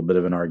had a little bit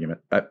of an argument.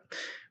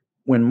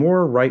 When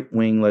more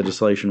right-wing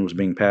legislation was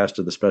being passed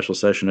to the special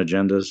session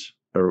agendas,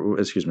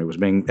 was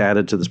being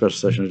added to the special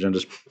session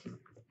agendas,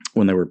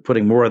 when they were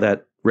putting more of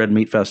that red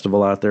meat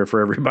festival out there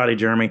for everybody,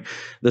 Jeremy,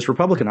 this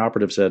Republican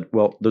operative said,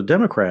 well, the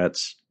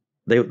Democrats,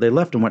 they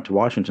left and went to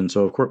Washington,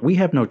 so of course we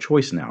have no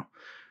choice now.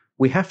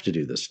 We have to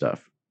do this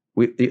stuff.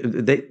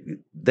 The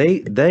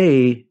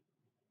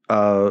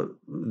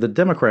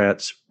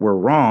Democrats were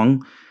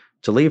wrong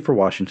to leave for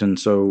Washington,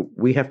 so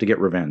we have to get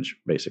revenge,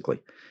 basically.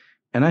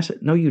 And I said,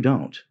 no, you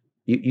don't.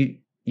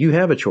 You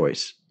have a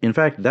choice. In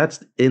fact,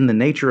 that's in the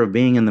nature of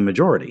being in the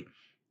majority,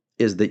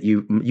 is that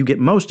you get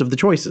most of the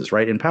choices,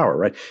 right, in power,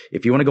 right?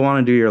 If you want to go on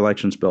and do your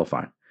elections bill,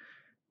 fine.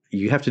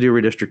 You have to do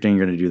redistricting,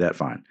 you're going to do that,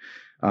 fine.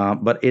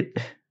 But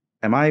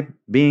am I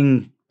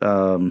being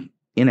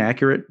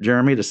inaccurate,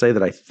 Jeremy, to say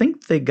that I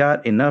think they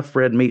got enough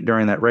red meat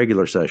during that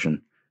regular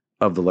session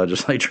of the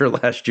legislature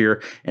last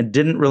year and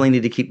didn't really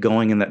need to keep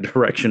going in that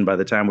direction by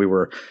the time we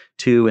were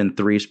 2 and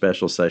 3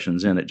 special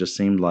sessions in? It just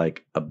seemed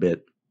like a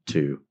bit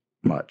too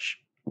much.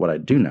 What I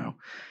do know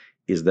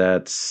is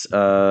that's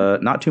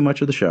not too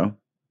much of the show.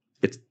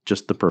 It's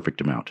just the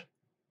perfect amount.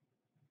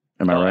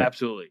 Am I right?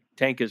 Absolutely.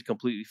 Tank is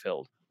completely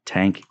filled.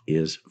 Tank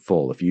is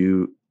full. If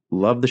you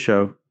love the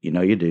show,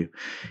 you do.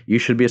 You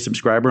should be a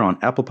subscriber on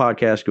Apple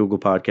Podcasts, Google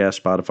Podcasts,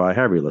 Spotify,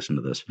 however you listen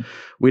to this.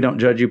 We don't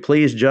judge you.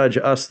 Please judge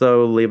us,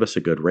 though. Leave us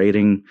a good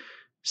rating.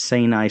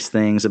 Say nice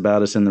things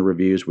about us in the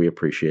reviews. We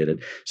appreciate it.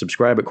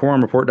 Subscribe at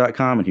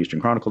quorumreport.com and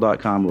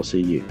HoustonChronicle.com. We'll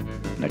see you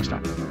next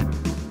time.